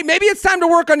 Hey, maybe it's time to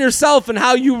work on yourself and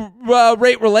how you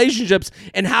rate relationships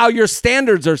and how your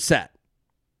standards are set.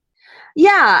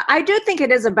 Yeah, I do think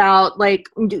it is about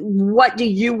what do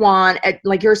you want,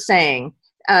 like you're saying.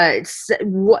 Set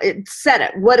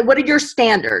it. What are your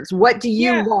standards? What do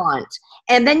you want?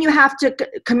 And then you have to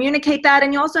communicate that,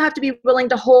 and you also have to be willing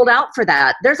to hold out for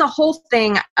that. There's a whole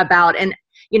thing about, and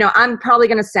I'm probably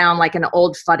going to sound like an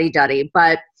old fuddy-duddy,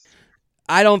 but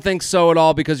I don't think so at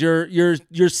all, because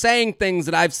you're saying things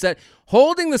that I've said.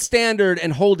 Holding the standard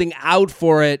and holding out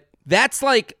for it, that's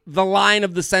like the line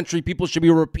of the century people should be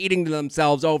repeating to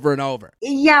themselves over and over.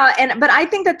 Yeah, but I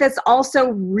think that this also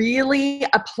really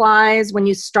applies when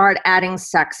you start adding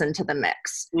sex into the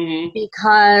mix. Mm-hmm.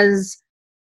 Because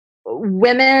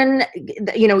women,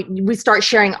 we start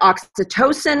sharing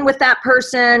oxytocin with that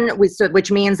person, which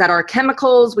means that our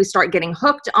chemicals, we start getting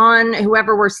hooked on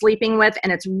whoever we're sleeping with,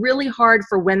 and it's really hard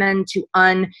for women to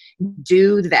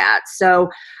undo that. So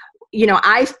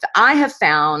I have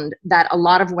found that a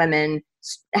lot of women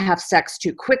have sex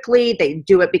too quickly. They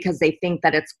do it because they think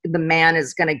that the man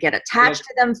is going to get attached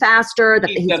to them faster, that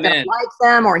he's going to like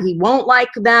them, or he won't like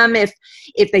them if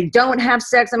they don't have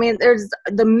sex. I mean, there's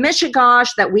the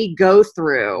mishigosh that we go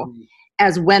through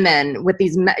as women with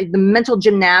the mental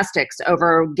gymnastics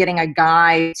over getting a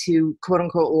guy to quote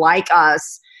unquote like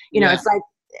us. It's like,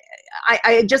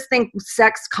 I just think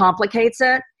sex complicates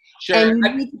it. Sure. And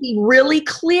you need to be really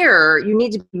clear. You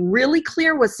need to be really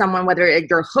clear with someone, whether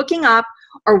you're hooking up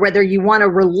or whether you want a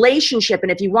relationship.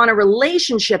 And if you want a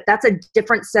relationship, that's a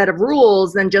different set of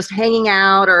rules than just hanging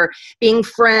out or being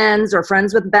friends or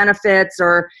friends with benefits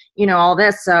or, all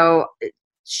this. So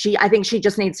I think she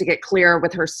just needs to get clear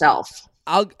with herself.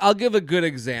 I'll give a good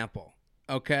example.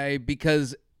 Okay.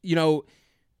 Because,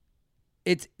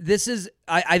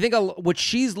 I think what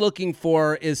she's looking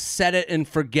for is set it and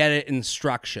forget it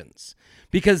instructions,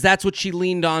 because that's what she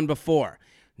leaned on before.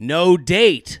 No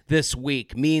date this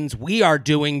week means we are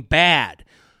doing bad.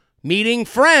 Meeting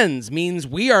friends means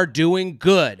we are doing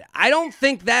good. I don't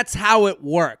think that's how it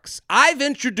works. I've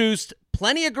introduced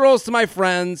plenty of girls to my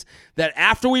friends that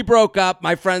after we broke up,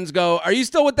 my friends go, "Are you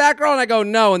still with that girl?" And I go,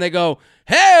 "No." And they go,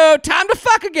 "Hey, time to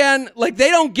fuck again." Like, they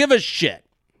don't give a shit.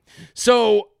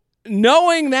 So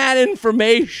knowing that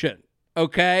information,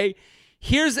 okay,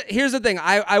 here's the thing.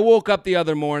 I woke up the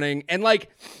other morning and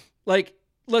like,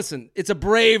 listen, it's a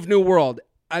brave new world.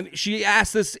 She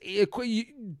asked this.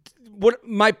 What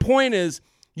my point is,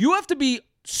 you have to be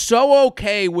so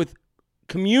okay with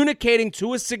communicating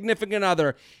to a significant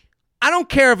other. I don't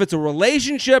care if it's a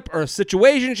relationship or a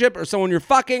situationship or someone you're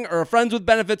fucking or friends with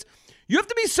benefits. You have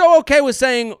to be so okay with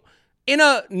saying in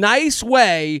a nice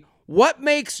way what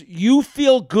makes you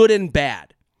feel good and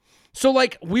bad. So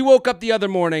like, we woke up the other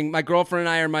morning, my girlfriend and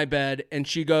I are in my bed, and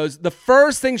she goes, the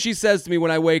first thing she says to me when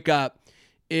I wake up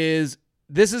is,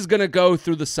 "This is going to go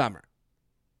through the summer."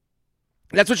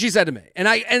 That's what she said to me.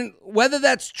 And whether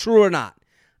that's true or not,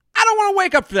 I don't want to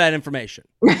wake up for that information.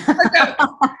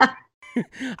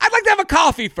 I'd like to have a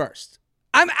coffee first.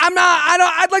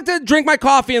 I'd like to drink my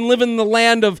coffee and live in the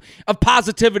land of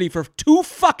positivity for 2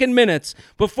 fucking minutes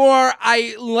before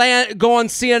I go on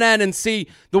CNN and see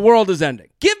the world is ending.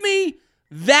 Give me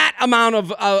that amount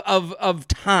of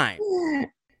time.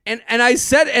 And I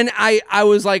said, and I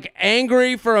was like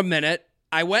angry for a minute.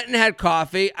 I went and had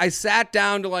coffee. I sat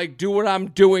down to like do what I'm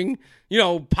doing,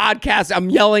 podcast. I'm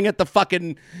yelling at the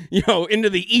fucking, into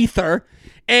the ether.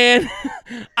 And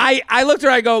I looked at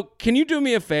her, I go, "Can you do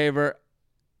me a favor?"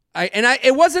 I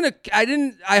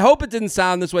hope it didn't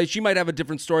sound this way. She might have a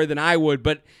different story than I would,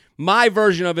 but my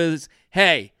version of it is,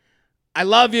 "Hey, I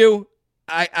love you.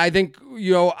 I think,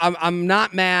 I'm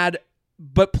not mad,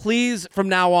 but please from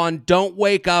now on, don't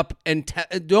wake up and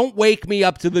don't wake me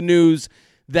up to the news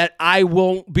that I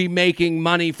won't be making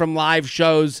money from live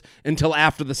shows until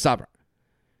after the summer.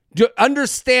 Do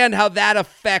understand how that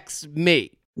affects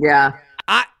me." Yeah.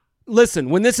 Listen,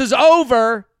 when this is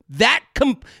over, that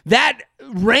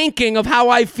ranking of how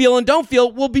I feel and don't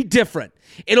feel will be different.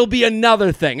 It'll be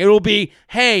another thing. It'll be,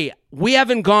 "Hey, we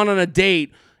haven't gone on a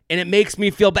date and it makes me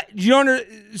feel bad."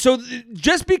 So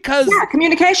just because... Yeah,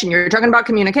 communication. You're talking about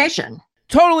communication.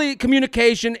 Totally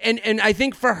communication. And I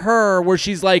think for her, where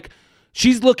she's like,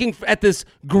 she's looking at this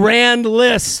grand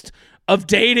list of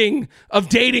dating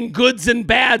goods and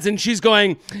bads, and she's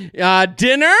going,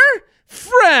 dinner,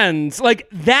 friends. Like,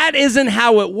 that isn't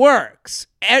how it works.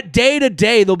 At day to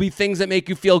day, there'll be things that make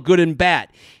you feel good and bad.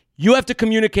 You have to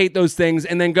communicate those things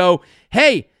and then go,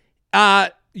 "Hey,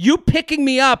 you picking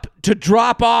me up to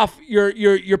drop off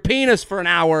your penis for an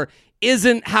hour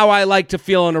isn't how I like to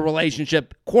feel in a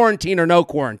relationship, quarantine or no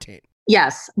quarantine."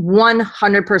 Yes,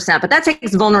 100%. But that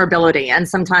takes vulnerability, and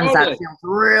sometimes that feels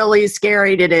really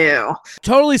scary to do.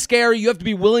 Totally scary. You have to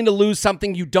be willing to lose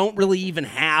something you don't really even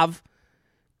have,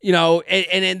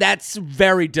 and that's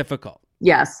very difficult.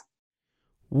 Yes.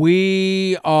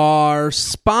 We are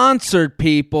sponsored,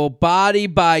 people. Body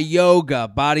by Yoga.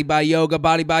 Body by Yoga,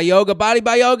 Body by Yoga. Body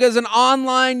by Yoga is an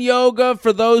online yoga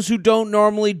for those who don't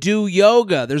normally do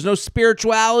yoga. There's no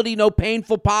spirituality, no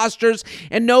painful postures,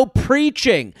 and no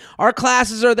preaching. Our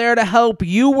classes are there to help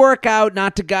you work out,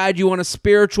 not to guide you on a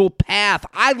spiritual path.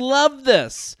 I love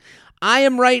this. I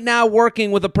am right now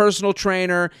working with a personal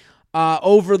trainer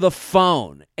over the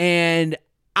phone, and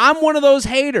I'm one of those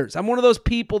haters. I'm one of those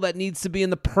people that needs to be in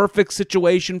the perfect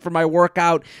situation for my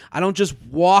workout. I don't just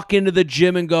walk into the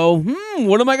gym and go,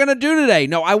 what am I going to do today?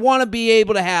 No, I want to be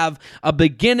able to have a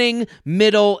beginning,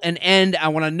 middle, and end. I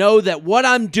want to know that what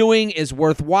I'm doing is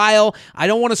worthwhile. I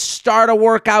don't want to start a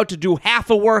workout to do half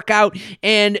a workout.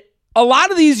 And a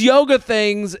lot of these yoga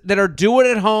things that are do it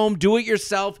at home, do it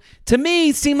yourself, to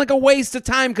me seem like a waste of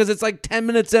time because it's like 10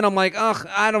 minutes in, I'm like,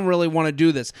 I don't really want to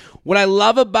do this. What I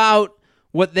love about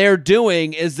what they're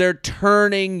doing is they're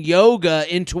turning yoga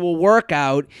into a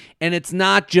workout, and it's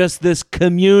not just this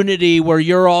community where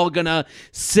you're all going to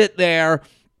sit there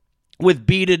with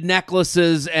beaded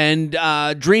necklaces and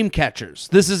dream catchers.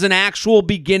 This is an actual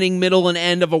beginning, middle, and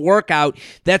end of a workout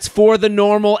that's for the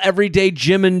normal, everyday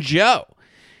Jim and Joe.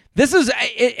 This is,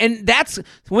 and that's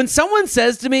when someone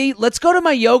says to me, "Let's go to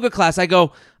my yoga class," I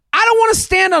go, I don't want to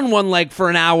stand on one leg for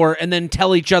an hour and then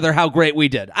tell each other how great we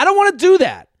did. I don't want to do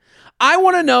that. I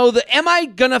want to know that, am I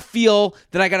going to feel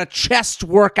that I got a chest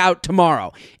workout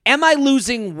tomorrow? Am I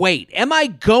losing weight? Am I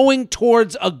going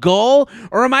towards a goal?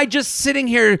 Or am I just sitting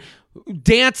here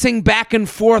dancing back and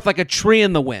forth like a tree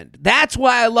in the wind? That's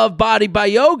why I love Body by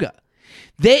Yoga.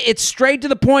 It's straight to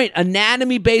the point,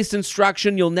 anatomy-based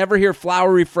instruction. You'll never hear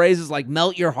flowery phrases like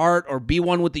melt your heart or be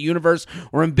one with the universe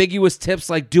or ambiguous tips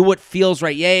like do what feels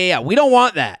right. Yeah. We don't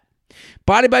want that.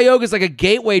 Body by Yoga is like a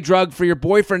gateway drug for your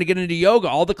boyfriend to get into yoga.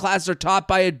 All the classes are taught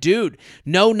by a dude.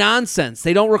 No nonsense.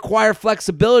 They don't require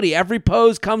flexibility. Every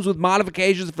pose comes with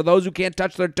modifications for those who can't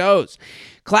touch their toes.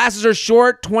 Classes are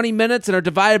short, 20 minutes, and are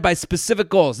divided by specific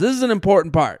goals. This is an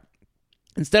important part.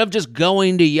 Instead of just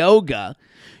going to yoga,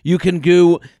 you can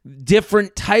do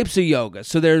different types of yoga.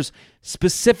 So there's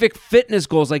specific fitness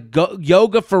goals like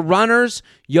yoga for runners,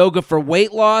 yoga for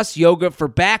weight loss, yoga for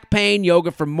back pain,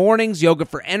 yoga for mornings, yoga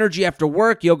for energy after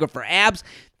work, yoga for abs.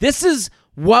 This is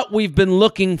what we've been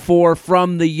looking for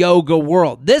from the yoga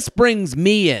world. This brings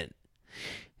me in.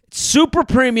 Super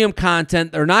premium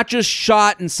content. They're not just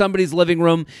shot in somebody's living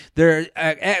room. They're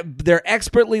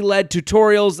expertly led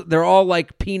tutorials. They're all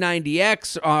like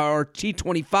P90X or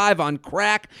T25 on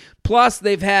crack. Plus,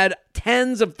 they've had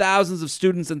tens of thousands of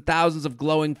students and thousands of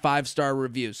glowing 5-star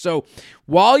reviews. So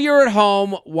while you're at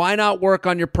home, why not work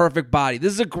on your perfect body?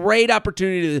 This is a great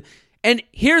opportunity. And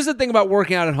here's the thing about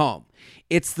working out at home.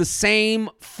 It's the same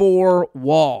 4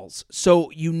 walls. So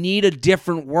you need a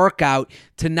different workout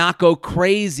to not go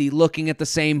crazy looking at the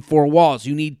same 4 walls.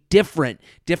 You need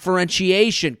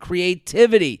differentiation,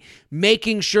 creativity,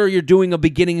 making sure you're doing a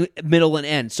beginning, middle, and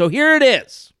end. So here it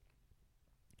is.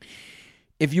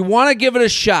 If you want to give it a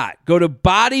shot, go to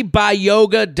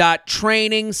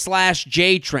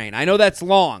bodybyyoga.training/JTrain. I know that's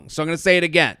long, so I'm going to say it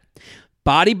again.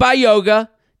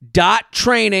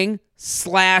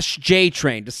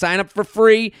 bodybyyoga.training/JTrain to sign up for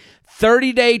free,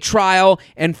 30-day trial,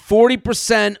 and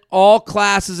 40% all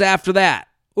classes after that.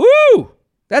 Woo!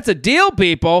 That's a deal,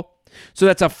 people. So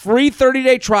that's a free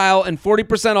 30-day trial and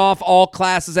 40% off all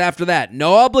classes after that.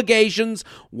 No obligations,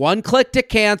 1 click to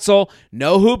cancel,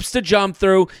 no hoops to jump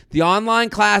through. The online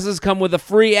classes come with a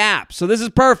free app. So this is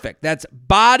perfect. That's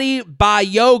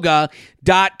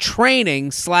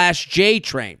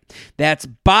bodybyyoga.training/JTrain. That's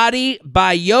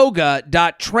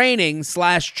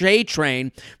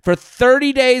bodybyyoga.training/JTrain for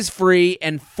 30 days free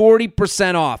and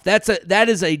 40% off. That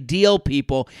is a deal,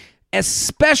 people.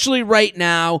 Especially right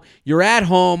now, you're at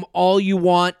home. All you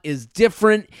want is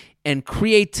different and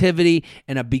creativity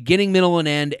and a beginning, middle, and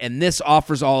end. And this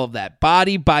offers all of that.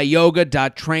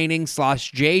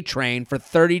 bodybyyoga.training/JTrain for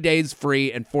 30 days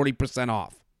free and 40%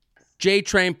 off.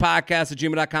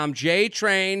 JTrainPodcast@gmail.com.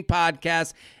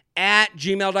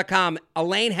 JTrainPodcast@gmail.com.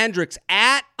 Elaine Hendricks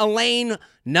 @Elaine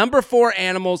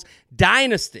 #4Animals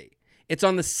Dynasty. It's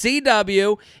on the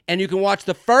CW, and you can watch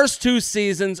the first 2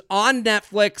 seasons on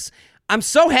Netflix. I'm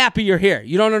so happy you're here.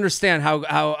 You don't understand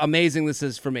how amazing this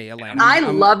is for me, Elaine. I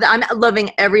love that. I'm loving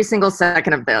every single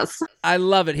second of this. I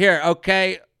love it. Here,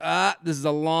 okay. This is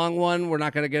a long one. We're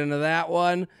not going to get into that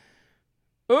one.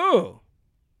 Ooh.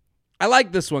 I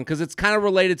like this one because it's kind of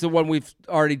related to one we've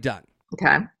already done.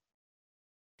 Okay.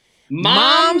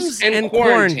 Moms and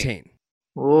quarantine.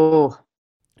 Ooh.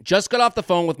 Just got off the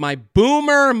phone with my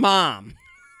boomer mom.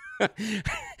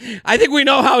 I think we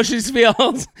know how she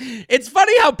feels. It's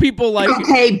funny how people like...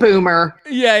 Okay, boomer.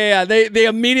 Yeah. They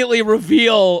immediately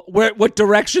reveal what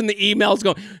direction the email's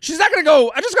going. She's not going to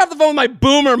go, I just got off the phone with my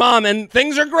boomer mom and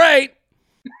things are great.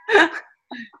 I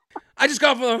just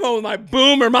got off the phone with my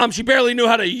boomer mom. She barely knew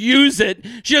how to use it.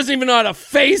 She doesn't even know how to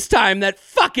FaceTime, that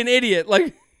fucking idiot.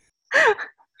 Like...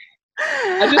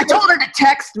 I told her to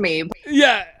text me.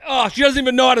 Yeah. Oh, she doesn't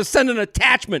even know how to send an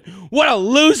attachment. What a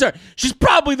loser. She's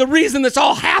probably the reason this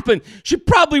all happened. She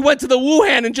probably went to the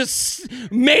Wuhan and just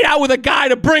made out with a guy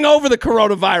to bring over the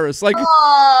coronavirus. Like,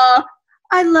 oh,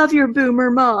 I love your boomer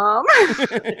mom.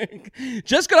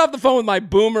 Just got off the phone with my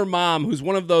boomer mom, who's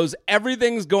one of those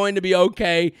everything's going to be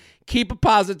okay. Keep a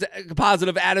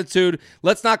positive attitude.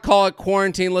 Let's not call it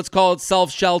quarantine. Let's call it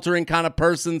self-sheltering kind of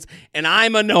persons. And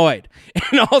I'm annoyed.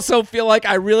 And also feel like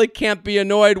I really can't be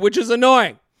annoyed, which is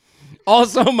annoying.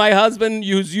 Also, my husband,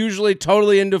 who's usually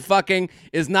totally into fucking,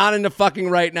 is not into fucking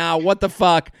right now. What the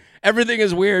fuck? Everything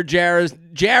is weird,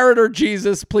 Jared or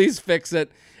Jesus, please fix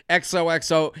it.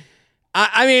 XOXO.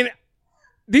 I mean,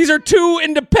 these are 2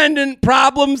 independent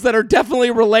problems that are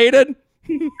definitely related.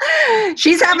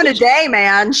 She's having a day,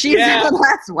 man.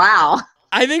 Wow.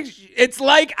 I think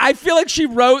I feel like she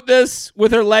wrote this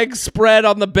with her legs spread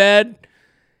on the bed.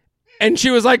 And she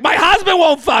was like, my husband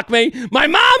won't fuck me. My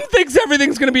mom thinks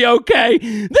everything's going to be okay.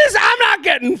 I'm not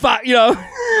getting fucked, you know.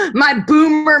 My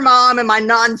boomer mom and my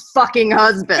non-fucking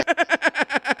husband.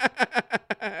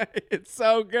 It's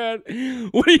so good.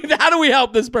 How do we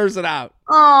help this person out?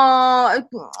 Oh,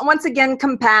 once again,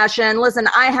 compassion. Listen,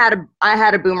 I had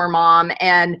a boomer mom,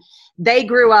 and they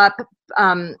grew up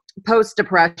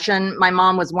post-depression. My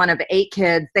mom was one of 8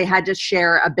 kids. They had to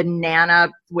share a banana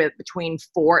between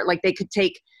 4. Like, they could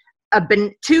take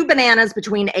two bananas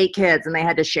between 8 kids, and they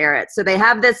had to share it. So they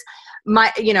have this.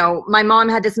 My mom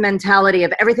had this mentality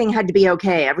of everything had to be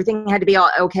okay. Everything had to be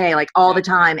okay, like all the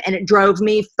time. And it drove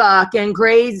me fucking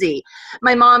crazy.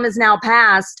 My mom is now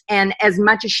passed. And as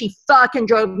much as she fucking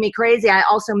drove me crazy, I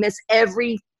also miss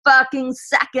every fucking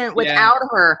second without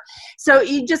her. So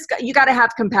you got to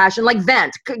have compassion, like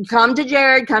vent. Come to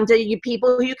Jared, come to you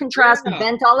people who you can trust,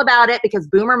 vent all about it, because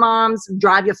boomer moms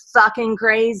drive you fucking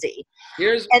crazy.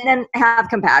 And then have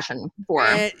compassion for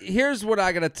her. Here's what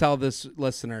I got to tell this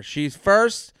listener. She's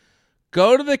first,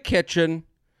 go to the kitchen,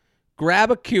 grab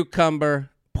a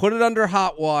cucumber, put it under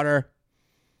hot water,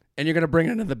 and you're going to bring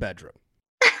it into the bedroom.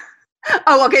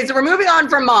 Oh, okay. So we're moving on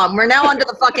from mom. We're now on to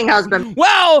the fucking husband.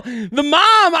 Well, the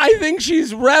mom, I think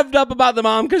she's revved up about the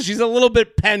mom because she's a little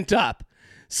bit pent up.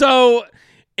 So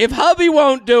if hubby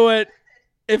won't do it,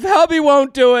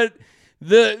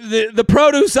 the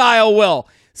produce aisle will.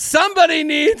 Somebody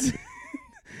needs,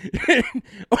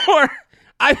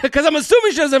 because I'm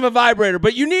assuming she doesn't have a vibrator,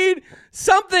 but you need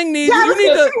something.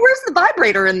 Where's the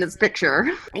vibrator in this picture?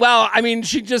 Well, I mean,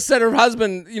 she just said her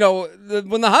husband.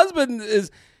 When the husband is.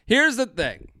 Here's the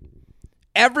thing.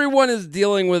 Everyone is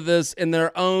dealing with this in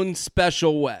their own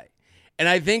special way. And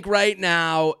I think right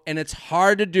now, and it's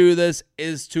hard to do this,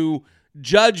 is to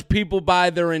judge people by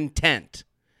their intent.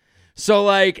 So,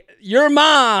 like, your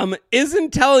mom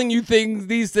isn't telling you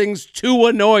these things to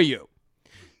annoy you.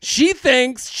 She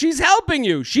thinks she's helping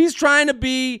you. She's trying to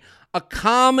be a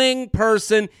calming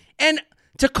person. And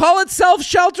to call it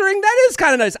self-sheltering, that is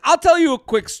kind of nice. I'll tell you a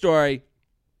quick story.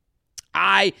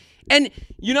 And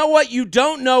you know what? You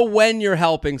don't know when you're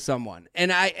helping someone.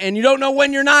 And you don't know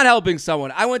when you're not helping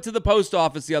someone. I went to the post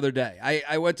office the other day.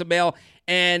 I went to mail,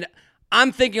 and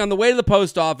I'm thinking on the way to the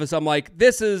post office, I'm like,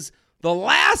 this is the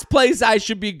last place I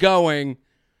should be going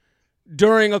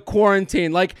during a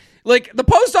quarantine. Like the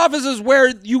post office is where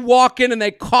you walk in and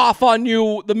they cough on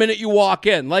you the minute you walk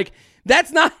in. Like,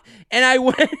 that's not, and I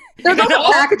went. There's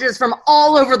also packages from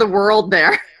all over the world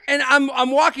there. And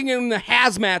I'm walking in the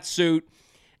hazmat suit.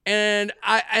 And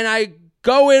I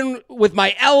go in with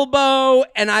my elbow,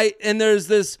 and there's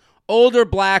this older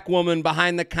black woman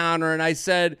behind the counter, and I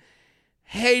said,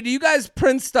 hey, do you guys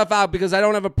print stuff out, because I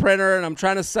don't have a printer and I'm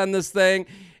trying to send this thing?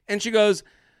 And she goes,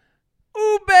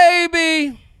 ooh,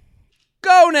 baby,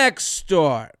 go next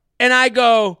door. And I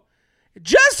go,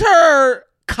 just her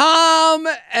calm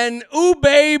and ooh,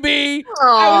 baby.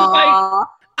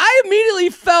 I immediately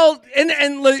felt, and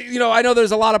I know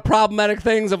there's a lot of problematic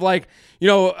things of like,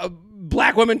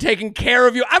 black women taking care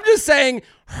of you. I'm just saying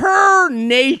her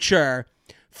nature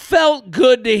felt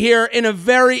good to hear in a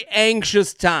very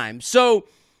anxious time. So,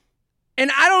 and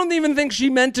I don't even think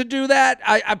she meant to do that.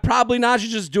 I probably not.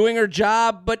 She's just doing her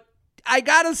job. But I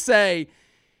gotta say,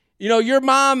 your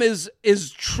mom is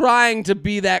trying to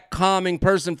be that calming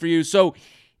person for you. So,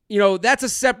 that's a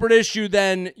separate issue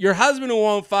than your husband who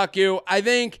won't fuck you. I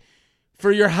think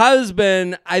for your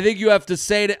husband, I think you have to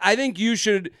say I think you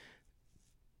should.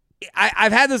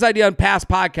 I've had this idea on past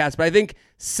podcasts, but I think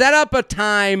set up a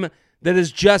time that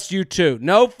is just you two.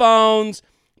 No phones,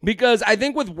 because I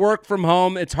think with work from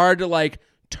home, it's hard to like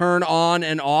turn on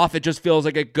and off. It just feels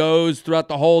like it goes throughout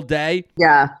the whole day.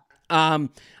 Yeah.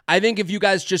 I think if you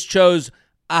guys just chose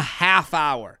a half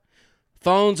hour,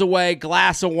 phones away,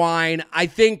 glass of wine, I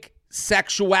think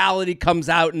sexuality comes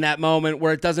out in that moment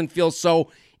where it doesn't feel so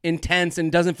intense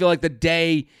and doesn't feel like the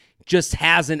day just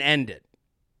hasn't ended.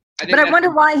 But I wonder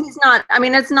why he's not. I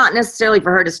mean, it's not necessarily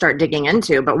for her to start digging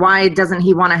into, but why doesn't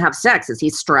he want to have sex? Is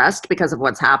he stressed because of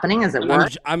what's happening? Is it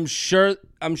work? I'm sure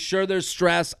there's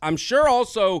stress. I'm sure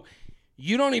also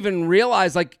you don't even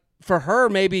realize, like, for her,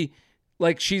 maybe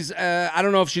like she's, I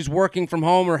don't know if she's working from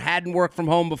home or hadn't worked from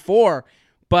home before,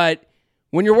 but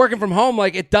when you're working from home,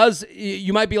 like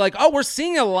you might be like, oh, we're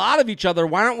seeing a lot of each other.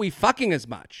 Why aren't we fucking as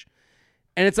much?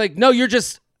 And it's like, no, you're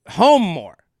just home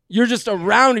more. You're just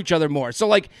around each other more. So,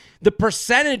 like, the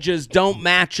percentages don't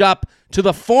match up to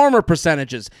the former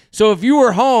percentages. So if you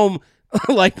were home,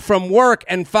 like, from work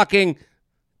and fucking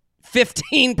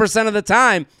 15% of the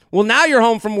time, well, now you're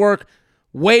home from work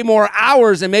way more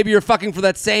hours, and maybe you're fucking for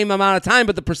that same amount of time,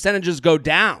 but the percentages go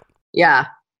down. Yeah,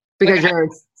 because you're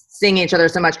seeing each other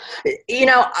so much.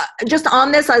 Just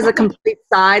on this as a complete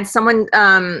side, someone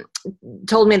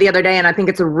told me the other day, and I think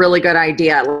it's a really good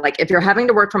idea. Like, if you're having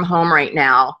to work from home right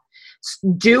now,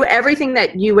 do everything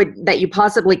that you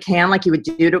possibly can, like you would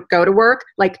do to go to work.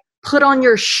 Like, put on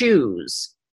your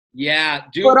shoes. Yeah.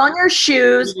 Put on your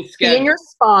shoes, be in your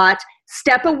spot,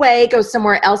 step away, go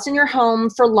somewhere else in your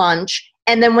home for lunch.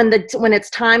 And then when it's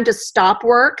time to stop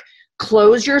work,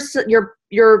 close your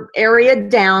your area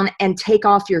down and take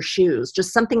off your shoes.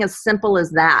 Just something as simple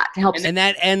as that helps. And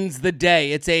that ends the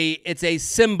day. It's a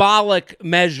symbolic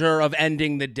measure of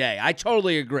ending the day. I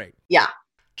totally agree. Yeah.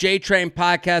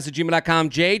 JTrainPodcast@gmail.com.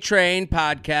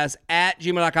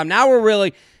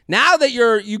 JTrainPodcast@gmail.com. Now that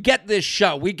you get this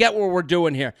show, we get what we're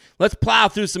doing here. Let's plow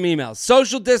through some emails.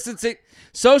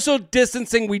 Social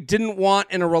distancing we didn't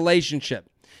want in a relationship.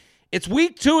 It's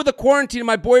week 2 of the quarantine.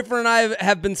 My boyfriend and I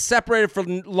have been separated for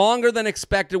longer than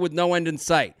expected with no end in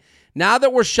sight. Now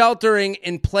that we're sheltering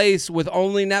in place with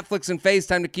only Netflix and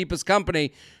FaceTime to keep us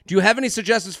company, do you have any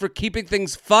suggestions for keeping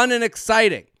things fun and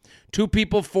exciting? 2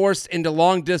 people forced into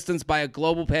long distance by a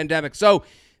global pandemic. So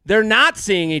they're not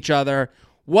seeing each other.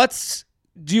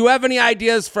 Do you have any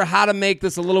ideas for how to make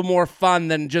this a little more fun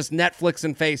than just Netflix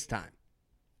and FaceTime?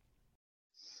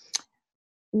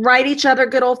 Write each other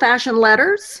good old-fashioned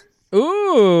letters.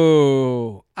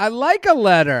 Ooh, I like a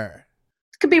letter.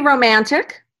 It could be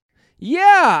romantic.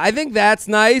 Yeah, I think that's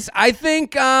nice. I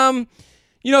think,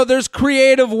 there's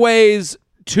creative ways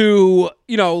to,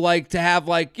 to have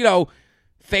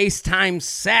FaceTime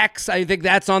sex. I think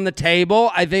that's on the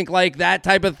table. I think that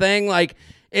type of thing.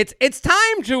 It's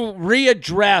time to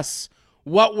readdress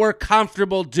what we're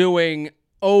comfortable doing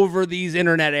over these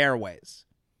internet airways.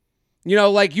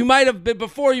 You might have been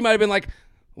before, you might have been like,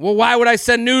 well, why would I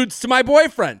send nudes to my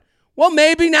boyfriend? Well,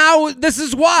 maybe now this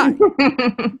is why.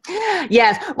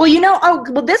 Yes. Well,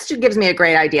 this gives me a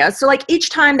great idea. So each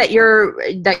time that you're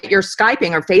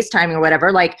Skyping or FaceTiming or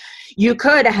whatever, you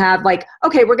could have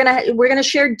okay, we're going to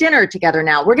share dinner together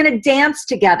now. We're going to dance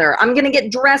together. I'm going to get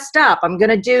dressed up. I'm going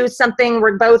to do something.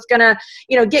 We're both going to,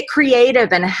 get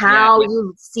creative in how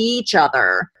you see each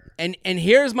other. And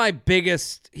here's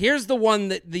here's the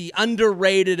one the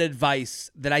underrated advice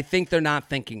that I think they're not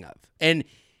thinking of. And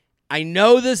I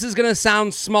know this is going to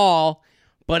sound small,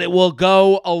 but it will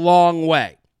go a long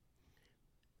way.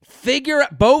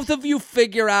 Both of you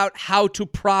figure out how to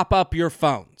prop up your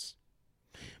phones.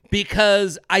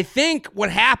 Because I think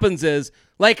what happens is,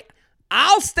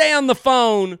 I'll stay on the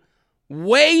phone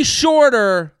way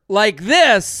shorter like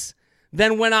this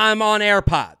than when I'm on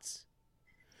AirPods.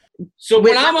 So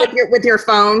with your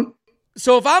phone.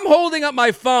 So if I'm holding up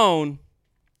my phone,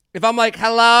 if I'm like,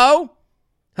 hello,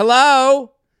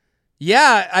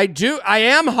 yeah, I do. I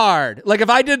am hard. If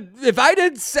I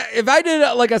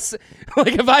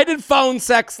did phone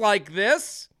sex like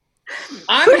this,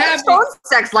 I'm having phone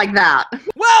sex like that.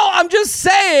 Well, I'm just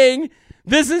saying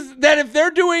that if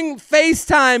they're doing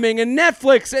FaceTiming and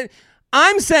Netflix,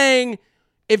 I'm saying,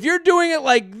 if you're doing it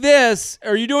like this,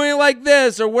 or you're doing it like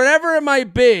this, or whatever it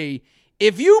might be,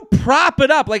 if you prop it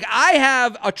up, I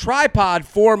have a tripod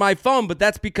for my phone, but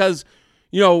that's because,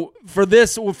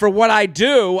 for what I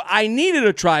do, I needed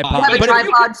a tripod. You have a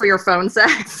tripod for your phone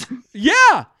sex?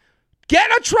 Yeah.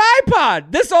 Get a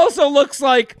tripod. This also looks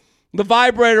like the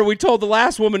vibrator we told the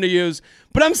last woman to use.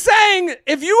 But I'm saying,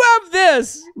 if you have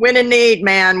this... When in need,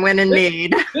 man. When in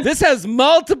need. This has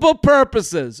multiple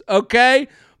purposes, okay?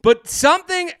 But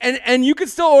something, and you can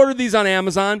still order these on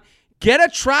Amazon. Get a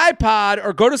tripod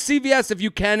or go to CVS if you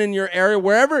can in your area,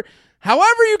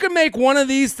 however you can make one of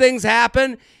these things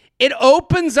happen. It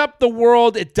opens up the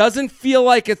world. It doesn't feel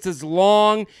like it's as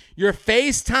long. Your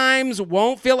FaceTimes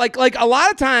won't feel like a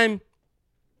lot of time,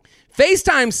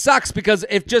 FaceTime sucks because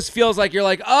it just feels like you're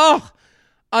like, oh,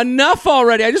 enough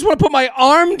already. I just want to put my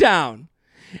arm down.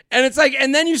 And it's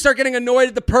and then you start getting annoyed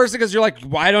at the person because you're like,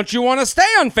 why don't you want to stay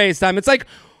on FaceTime? It's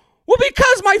well,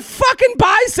 because my fucking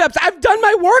biceps, I've done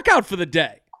my workout for the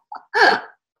day.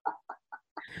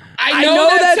 I know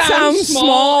that sounds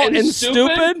small and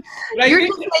stupid. You're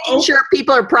just making sure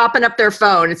people are propping up their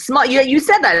phone. It's small. You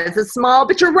said that. It's a small,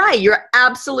 but you're right. You're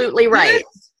absolutely right.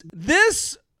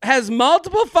 This has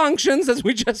multiple functions, as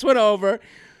we just went over.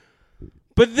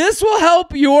 But this will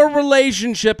help your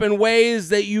relationship in ways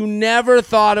that you never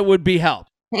thought it would be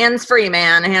helped. Hands-free,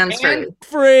 man. Hands-free.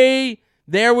 Free.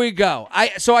 There we go. I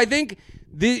think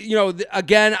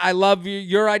again, I love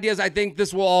your ideas. I think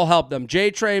this will all help them.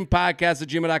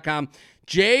 JTrainPodcast@gmail.com.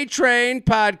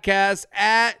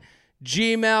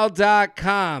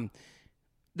 JTrainPodcast@gmail.com.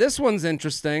 This one's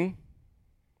interesting.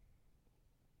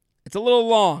 It's a little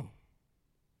long.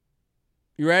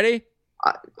 You ready?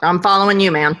 I'm following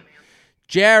you, man.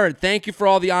 Jared, thank you for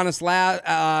all the honest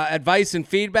advice and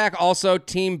feedback. Also,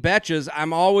 Team Betches,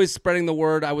 I'm always spreading the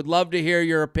word. I would love to hear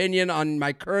your opinion on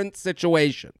my current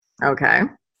situation. Okay.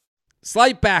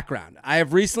 Slight background. I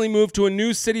have recently moved to a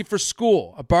new city for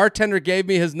school. A bartender gave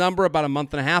me his number about a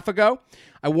month and a half ago.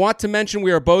 I want to mention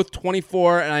we are both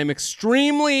 24, and I am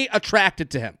extremely attracted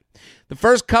to him. The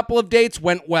first couple of dates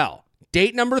went well.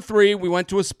 Date number 3, we went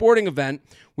to a sporting event.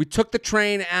 We took the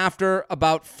train after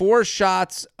about 4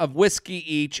 shots of whiskey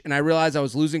each, and I realized I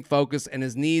was losing focus and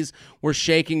his knees were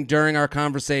shaking during our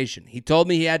conversation. He told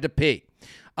me he had to pee.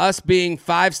 Us being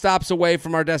 5 stops away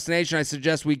from our destination, I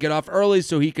suggest we get off early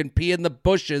so he can pee in the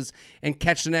bushes and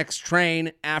catch the next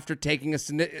train. After taking a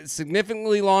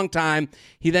significantly long time,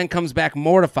 he then comes back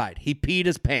mortified. He peed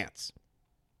his pants.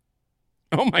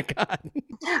 Oh, my God.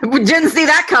 We didn't see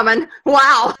that coming.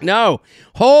 Wow. No.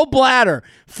 Whole bladder.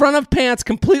 Front of pants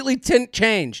completely tint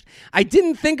changed. I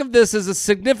didn't think of this as a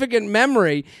significant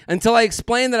memory until I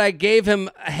explained that I gave him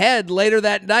a head later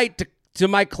that night to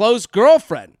my close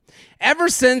girlfriend. Ever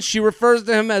since, she refers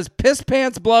to him as Piss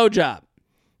Pants Blowjob.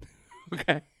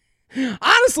 Okay.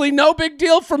 Honestly, no big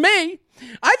deal for me.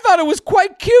 I thought it was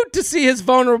quite cute to see his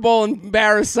vulnerable and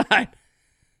embarrassed side.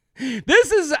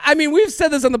 This is, I mean, we've said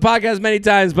this on the podcast many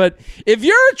times, but if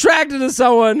you're attracted to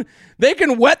someone, they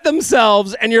can wet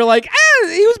themselves and you're like,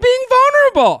 he was being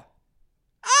vulnerable.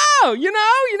 Oh,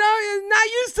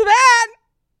 not used to that.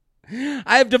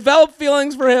 I have developed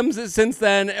feelings for him since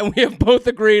then, and we have both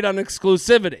agreed on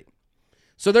exclusivity.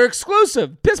 So they're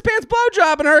exclusive. Piss Pants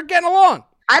Blowjob and her getting along.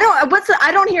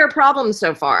 I don't hear problems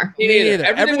so far. Me neither.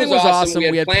 Everything was awesome.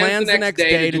 We had plans the next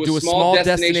day to do a small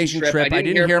destination trip. I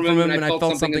didn't hear from him, and I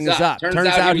felt something is up. Turns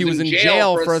out he was in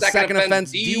jail for a second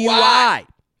offense DUI.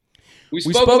 We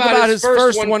spoke about his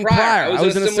first one prior. I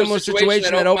was in a similar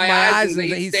situation that opened my eyes, and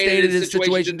he stated his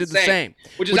situation did the same.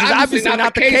 Which is obviously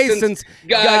not the case since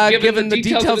given the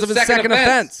details of his second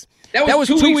offense. That was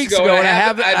 2 weeks ago, and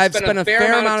I've spent a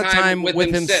fair amount of time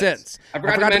with him since. I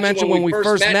forgot to mention when we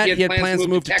first met, he had plans to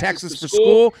move to Texas for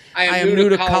school. I am new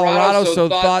to Colorado, so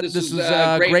thought this was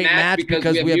a great match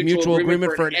because we have mutual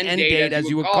agreement for an end date, as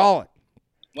you would call it.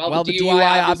 Well, the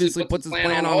DUI obviously puts his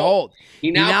plan on hold.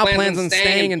 He now plans on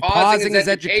staying and pausing his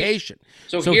education.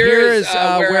 So here is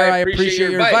where I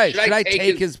appreciate your advice. Should I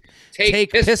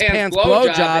take Piss Pants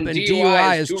Blowjob and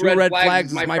DUI as 2 red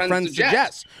flags, as my friend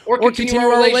suggests, or continue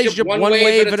our relationship one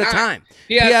wave at a time?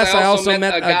 P.S. I also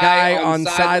met a guy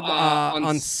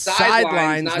on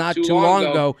sidelines not too long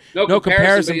ago. No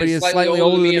comparison, but he is slightly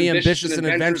older than me, ambitious and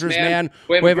adventurous man.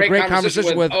 We have a great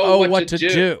conversation with, what to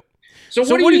do. So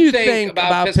what do you think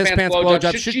about Piss Pants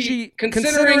Blowjob? Should she,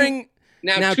 considering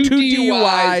now 2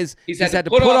 DUIs, he's had to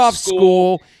put off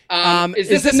school, is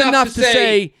this enough to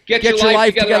say, get your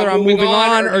life together, I'm moving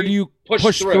on, or do you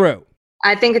push through?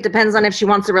 I think it depends on if she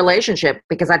wants a relationship,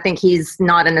 because I think he's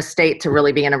not in a state to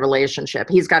really be in a relationship.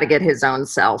 He's got to get his own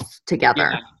self together.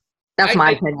 Yeah. That's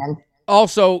my opinion.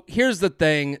 Also, here's the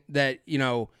thing that,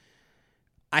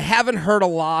 I haven't heard a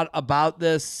lot about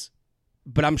this,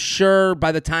 but I'm sure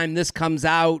by the time this comes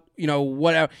out,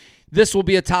 whatever, this will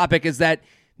be a topic, is that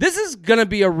this is going to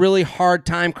be a really hard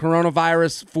time,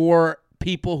 coronavirus, for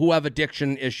people who have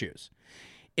addiction issues.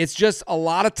 It's just a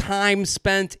lot of time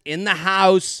spent in the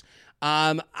house.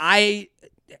 I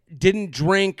didn't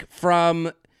drink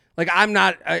from, I'm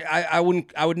not, I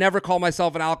would never call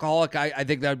myself an alcoholic. I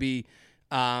think that would be,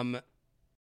 no.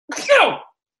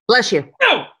 Bless you.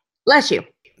 No. Bless you.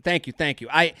 Thank you.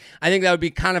 I think that would be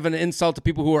kind of an insult to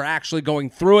people who are actually going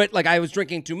through it. Like, I was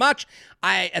drinking too much.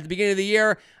 At the beginning of the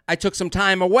year, I took some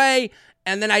time away,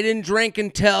 and then I didn't drink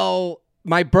until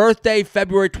my birthday,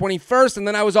 February 21st, and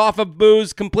then I was off of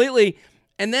booze completely.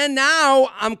 And then now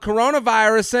I'm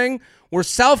coronavirusing. We're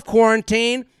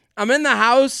self-quarantine. I'm in the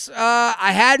house.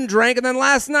 I hadn't drank, and then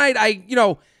last night,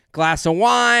 glass of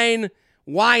wine.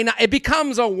 Why not? It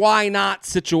becomes a why not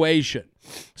situation.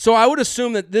 So I would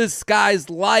assume that this guy's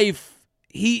life,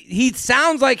 he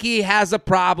sounds like he has a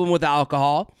problem with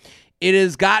alcohol. It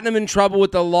has gotten him in trouble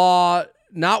with the law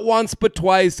not once but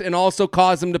twice, and also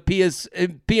caused him to pee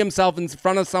himself in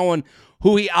front of someone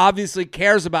who he obviously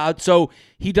cares about. So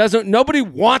nobody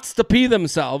wants to pee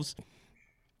themselves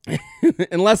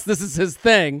unless this is his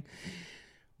thing.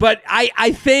 But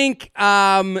I think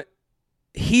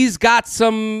he's got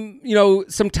some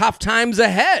tough times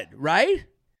ahead, right?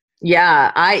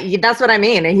 Yeah, that's what I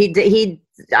mean.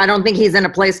 I don't think he's in a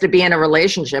place to be in a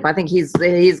relationship. I think he's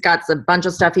got a bunch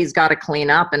of stuff he's got to clean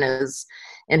up in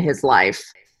his life.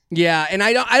 Yeah, and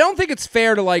I don't think it's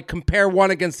fair to compare one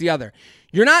against the other.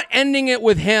 You're not ending it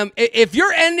with him. If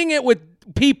you're ending it with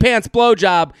Pee Pants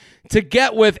Blowjob to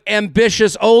get with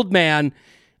ambitious old man,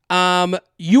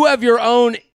 you have your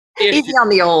own easy on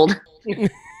the old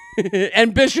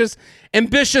ambitious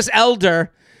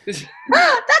elder.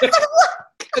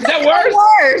 Is that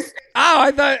worse? Oh,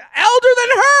 I thought elder than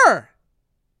her.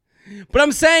 But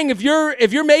I'm saying if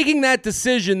you're making that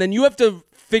decision, then you have to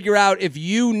figure out if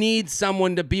you need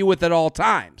someone to be with at all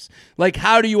times. Like,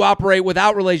 how do you operate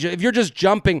without relationship? If you're just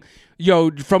jumping,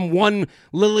 from one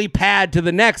lily pad to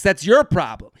the next, that's your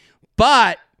problem.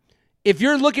 But if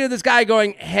you're looking at this guy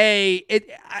going, hey,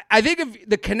 I think if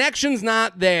the connection's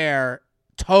not there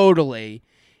totally,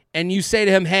 and you say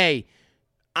to him, hey,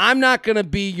 I'm not going to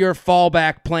be your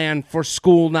fallback plan for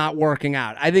school not working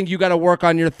out. I think you got to work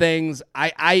on your things.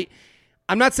 I'm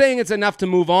not saying it's enough to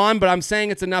move on, but I'm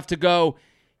saying it's enough to go,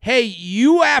 hey,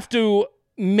 you have to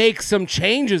make some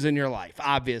changes in your life,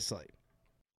 obviously.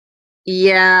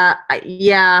 Yeah.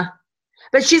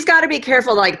 But she's got to be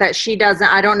careful like that. She doesn't,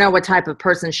 I don't know what type of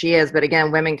person she is, but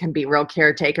again, women can be real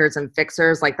caretakers and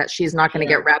fixers, like that. She's not going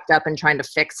to get wrapped up in trying to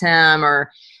fix him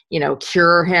or,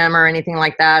 cure him or anything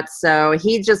like that. So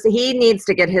he needs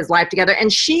to get his life together.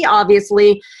 And she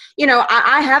obviously,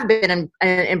 I have been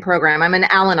in program. I'm in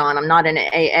Al-Anon. I'm not in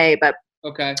AA, but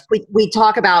okay. We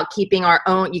talk about keeping our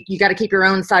own, you got to keep your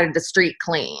own side of the street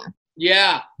clean.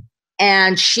 Yeah.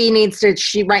 And she needs to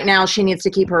keep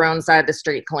her own side of the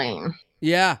street clean.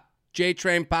 Yeah.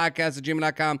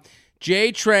 JTrainPodcast@gmail.com.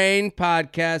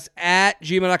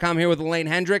 JTrainPodcast@gmail.com here with Elaine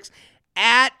Hendricks.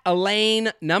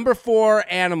 @Elaine 4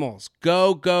 Animals.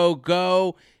 Go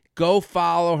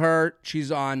follow her.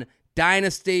 She's on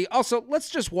Dynasty. Also, let's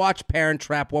just watch Parent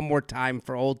Trap one more time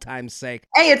for old time's sake.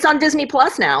 Hey, it's on Disney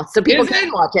Plus now, so people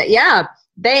can watch it. Yeah.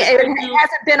 It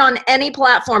hasn't been on any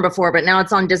platform before, but now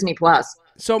it's on Disney Plus.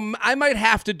 So I might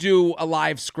have to do a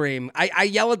live scream. I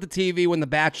yell at the TV when The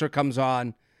Bachelor comes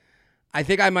on. I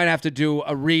think I might have to do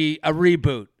a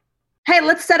reboot. Hey,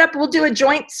 let's set up. We'll do a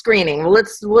joint screening.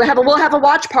 We'll have a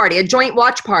watch party, a joint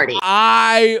watch party.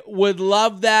 I would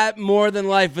love that more than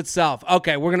life itself.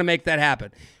 Okay, we're gonna make that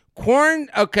happen.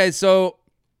 Okay, so.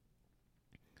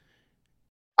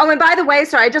 Oh, and by the way,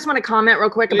 sorry, I just want to comment real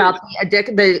quick about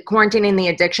the quarantining the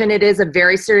addiction. It is a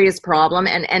very serious problem,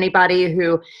 and anybody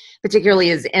who particularly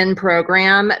is in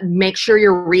program, make sure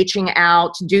you're reaching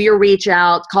out, do your reach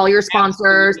out, call your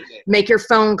sponsors, make your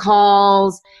phone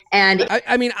calls. And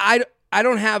I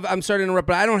don't have, I'm sorry to interrupt,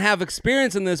 but I don't have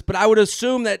experience in this, but I would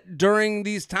assume that during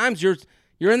these times you're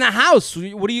in the house.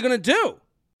 What are you going to do?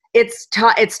 It's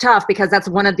tough because that's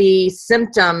one of the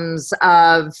symptoms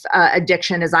of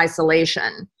addiction is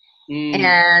isolation.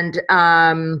 And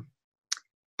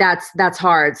that's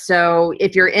hard. So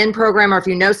if you're in program or if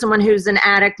you know someone who's an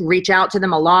addict, reach out to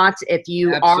them a lot. If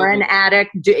you are an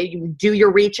addict, do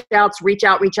your reach outs, reach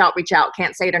out.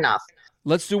 Can't say it enough.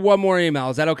 Let's do one more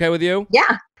email. Is that okay with you?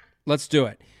 Yeah. Let's do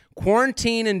it.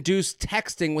 Quarantine-induced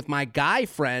texting with my guy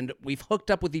friend. We've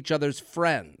hooked up with each other's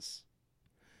friends.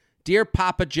 Dear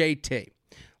Papa JT,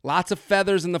 lots of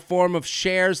feathers in the form of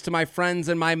shares to my friends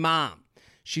and my mom.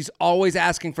 She's always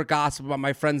asking for gossip about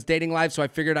my friends' dating lives, so I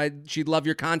figured she'd love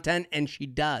your content, and she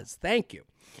does. Thank you.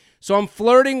 So I'm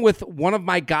flirting with one of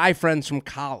my guy friends from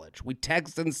college. We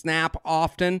text and snap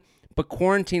often, but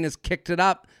quarantine has kicked it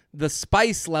up, the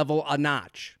spice level a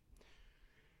notch.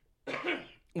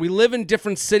 We live in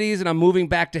different cities, and I'm moving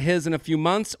back to his in a few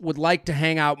months. Would like to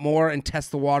hang out more and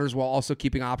test the waters while also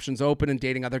keeping options open and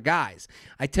dating other guys.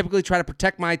 I typically try to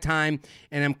protect my time,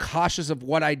 and I'm cautious of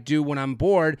what I do when I'm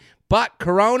bored, but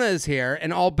Corona is here,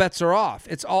 and all bets are off.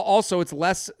 It's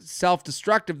less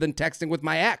self-destructive than texting with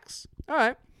my ex. All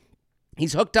right.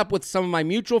 He's hooked up with some of my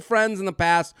mutual friends in the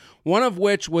past, one of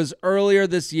which was earlier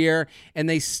this year, and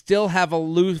they still have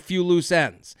few loose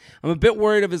ends. I'm a bit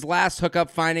worried of his last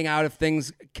hookup, finding out if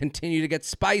things continue to get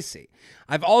spicy.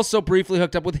 I've also briefly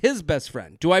hooked up with his best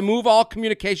friend. Do I move all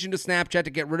communication to Snapchat to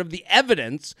get rid of the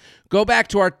evidence, go back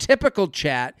to our typical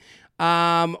chat,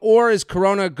 or is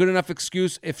Corona a good enough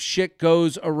excuse if shit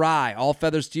goes awry? All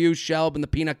feathers to you, Shelb and the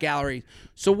Peanut Gallery.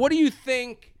 So what do you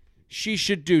think she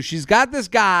should do? She's got this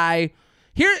guy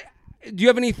here. Do you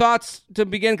have any thoughts to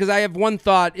begin? Because I have one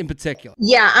thought in particular.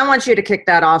 Yeah, I want you to kick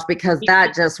that off because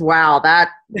that just, wow,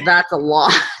 that's a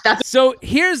lot. So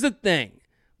here's the thing.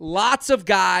 Lots of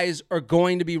guys are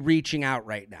going to be reaching out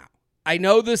right now. I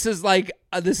know this is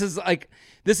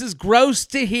gross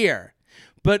to hear,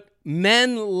 but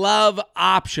men love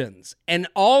options. And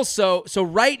also, so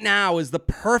right now is the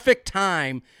perfect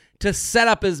time to set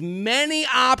up as many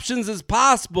options as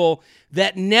possible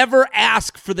that never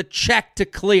ask for the check to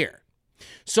clear.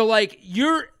 So if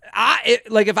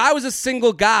I was a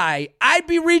single guy, I'd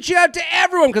be reaching out to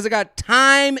everyone because I got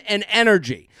time and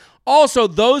energy. Also,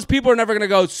 those people are never going to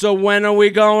go, so when are we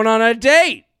going on a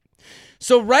date?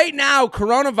 So right now,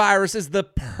 coronavirus is the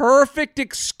perfect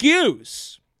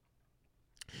excuse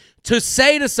to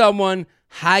say to someone,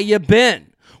 how you been?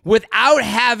 without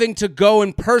having to go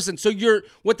in person. So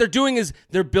what they're doing is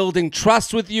they're building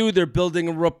trust with you. They're building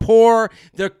a rapport.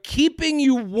 They're keeping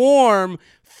you warm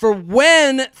for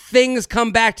when things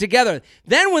come back together.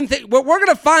 Then what we're going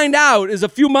to find out is a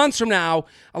few months from now,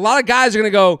 a lot of guys are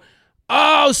going to go,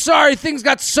 oh, sorry, things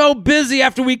got so busy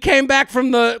after we came back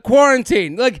from the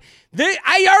quarantine. Like,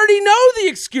 I already know the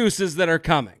excuses that are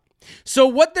coming. So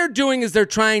what they're doing is they're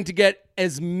trying to get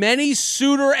as many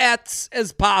suitorettes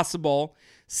as possible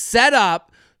set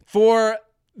up for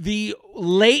the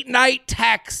late night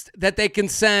text that they can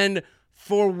send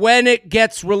for when it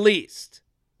gets released.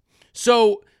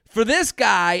 So for this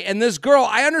guy and this girl,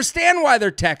 I understand why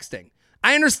they're texting.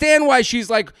 I understand why she's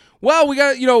like, well, we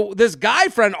got, this guy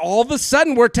friend, all of a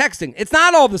sudden we're texting. It's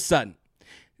not all of a sudden.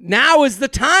 Now is the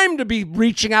time to be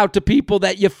reaching out to people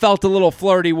that you felt a little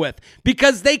flirty with,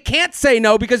 because they can't say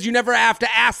no because you never have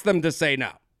to ask them to say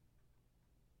no.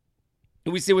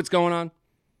 Do we see what's going on?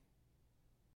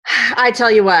 I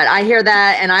tell you what, I hear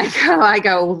that and I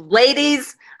go,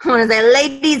 ladies, I want to say,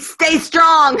 ladies, stay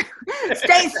strong.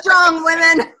 Stay strong,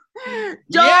 women.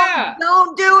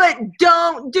 Don't do it.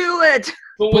 Don't do it.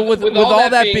 But with all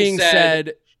that being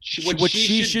said, what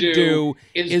she should do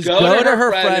is go to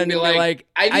her friend and be like,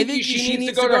 I think she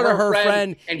needs to go to her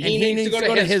friend and he needs to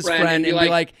go to his friend and be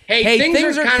like, hey,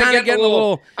 things are kind of getting a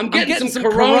little, I'm getting some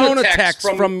corona texts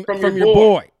from your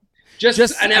boy. Just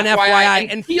an FYI,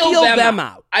 and feel them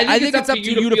out. I think it's up to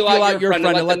you to feel out your friend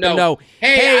and let them know,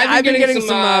 hey, I've been getting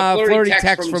some flirty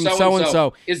texts from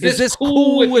so-and-so. Is this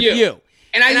cool with you?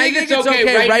 And I think it's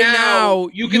okay. Right now,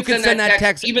 you can send that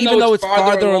text, even though it's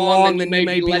farther along than you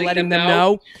may be letting them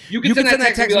know. You can send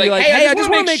that text and be like, hey, I just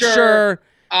want to make sure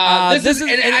this is,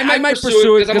 and I might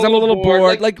pursue it because I'm a little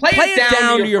bored. Like, play it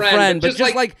down to your friend, but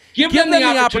just like give them the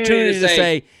opportunity to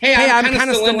say, hey, I'm kind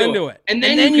of still into it. And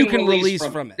then you can release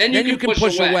from it. Then you can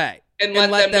push away and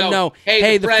let them know,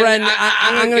 hey, the friend,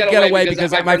 I'm going to get away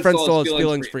because my friend still has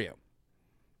feelings for you.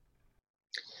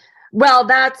 Well,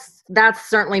 that's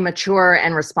certainly mature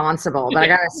and responsible. But I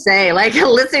gotta say, like,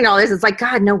 listening to all this, it's like,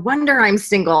 God, no wonder I'm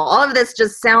single. All of this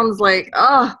just sounds like,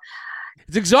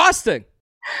 it's exhausting.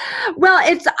 Well,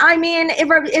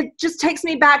 it just takes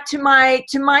me back to my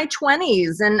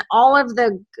 20s and all of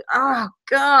the,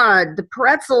 the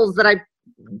pretzels that I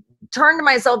turned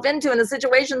myself into in the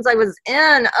situations I was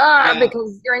in,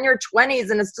 because you're in your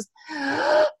 20s and it's just,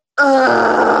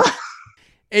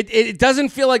 It doesn't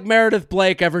feel like Meredith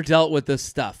Blake ever dealt with this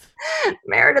stuff.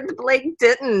 Meredith Blake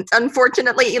didn't.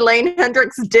 Unfortunately, Elaine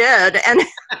Hendricks did. And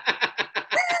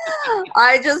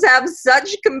I just have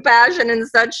such compassion and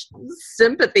such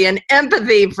sympathy and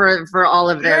empathy for all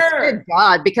of this. Sure. Good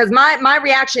God. Because my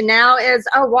reaction now is,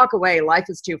 walk away. Life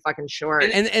is too fucking short.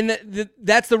 And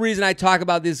that's the reason I talk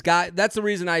about this guy. That's the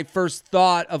reason I first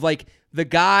thought of, like, the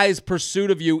guy's pursuit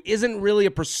of you isn't really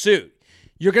a pursuit.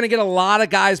 You're going to get a lot of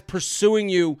guys pursuing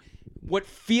you, what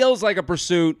feels like a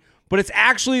pursuit, but it's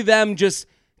actually them just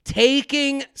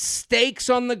taking steaks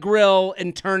on the grill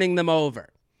and turning them over.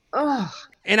 Ugh.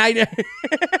 And I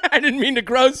didn't mean to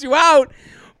gross you out,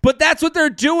 but that's what they're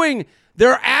doing.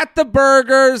 They're at the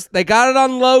burgers. They got it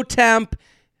on low temp.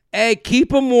 Hey,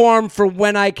 keep them warm for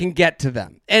when I can get to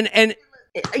them. And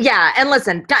yeah, and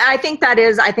listen, I think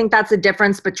that's a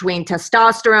difference between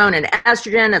testosterone and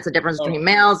estrogen. That's a difference between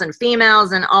males and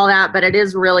females and all that. But it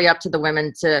is really up to the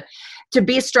women to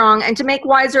be strong and to make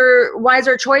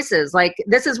wiser choices. Like,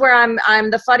 this is where I'm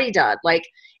the fuddy-dud. Like,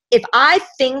 if I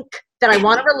think that I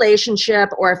want a relationship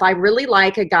or if I really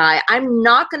like a guy, I'm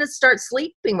not going to start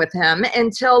sleeping with him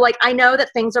until, like, I know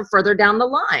that things are further down the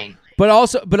line. But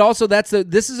also,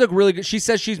 this is a really good. She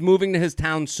says she's moving to his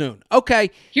town soon.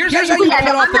 Okay, here's how you cut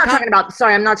off the.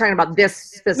 I'm not talking about this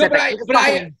specific. But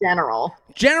in general.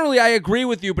 Generally, I agree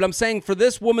with you. But I'm saying for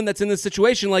this woman that's in this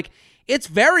situation, like, it's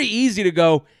very easy to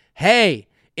go, hey,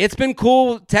 it's been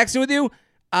cool texting with you.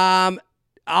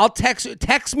 I'll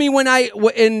text me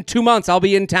in 2 months I'll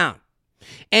be in town,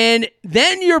 and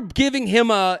then you're giving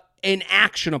him an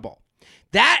actionable.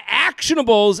 That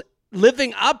actionable's.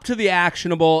 Living up to the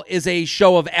actionable is a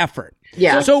show of effort.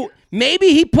 Yeah. So maybe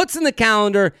he puts in the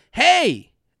calendar,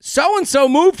 hey, so-and-so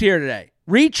moved here today.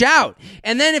 Reach out.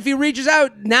 And then if he reaches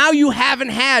out, now you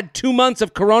haven't had 2 months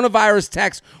of coronavirus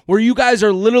text where you guys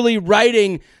are literally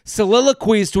writing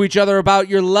soliloquies to each other about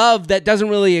your love that doesn't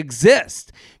really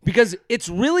exist. Because it's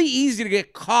really easy to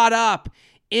get caught up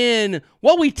in,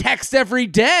 well, we text every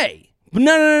day. But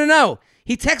no.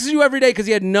 He texts you every day because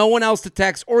he had no one else to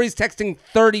text, or he's texting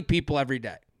 30 people every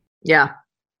day. Yeah.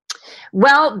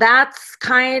 Well, that's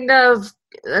kind of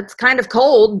that's kind of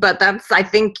cold, but I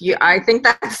think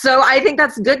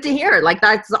that's good to hear. Like,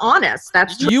 that's honest.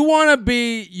 That's true. You want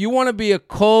to be a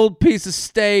cold piece of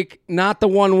steak, not the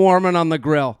one warming on the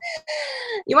grill.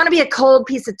 You want to be a cold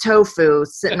piece of tofu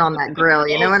sitting on that grill.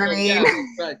 You know what I mean? Yeah,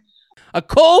 right. A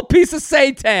cold piece of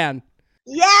seitan.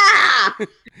 Yeah.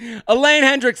 Elaine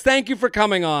Hendrix, thank you for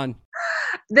coming on.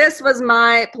 This was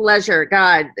my pleasure.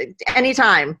 God,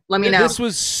 anytime. Let me know. This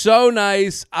was so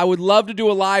nice. I would love to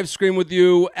do a live stream with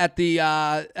you at the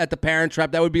Parent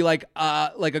Trap. That would be like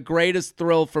a greatest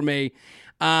thrill for me.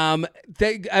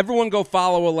 Everyone go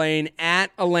follow Elaine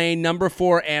at Elaine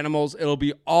 #4 Animals. It'll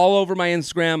be all over my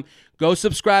Instagram. Go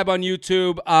subscribe on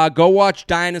YouTube. Go watch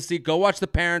Dynasty. Go watch The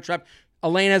Parent Trap.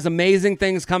 Elaine has amazing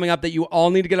things coming up that you all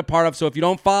need to get a part of. So if you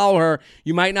don't follow her,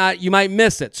 you might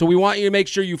miss it. So we want you to make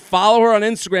sure you follow her on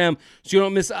Instagram so you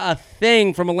don't miss a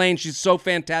thing from Elaine. She's so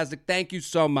fantastic. Thank you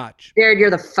so much. Jared, you're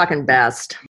the fucking best.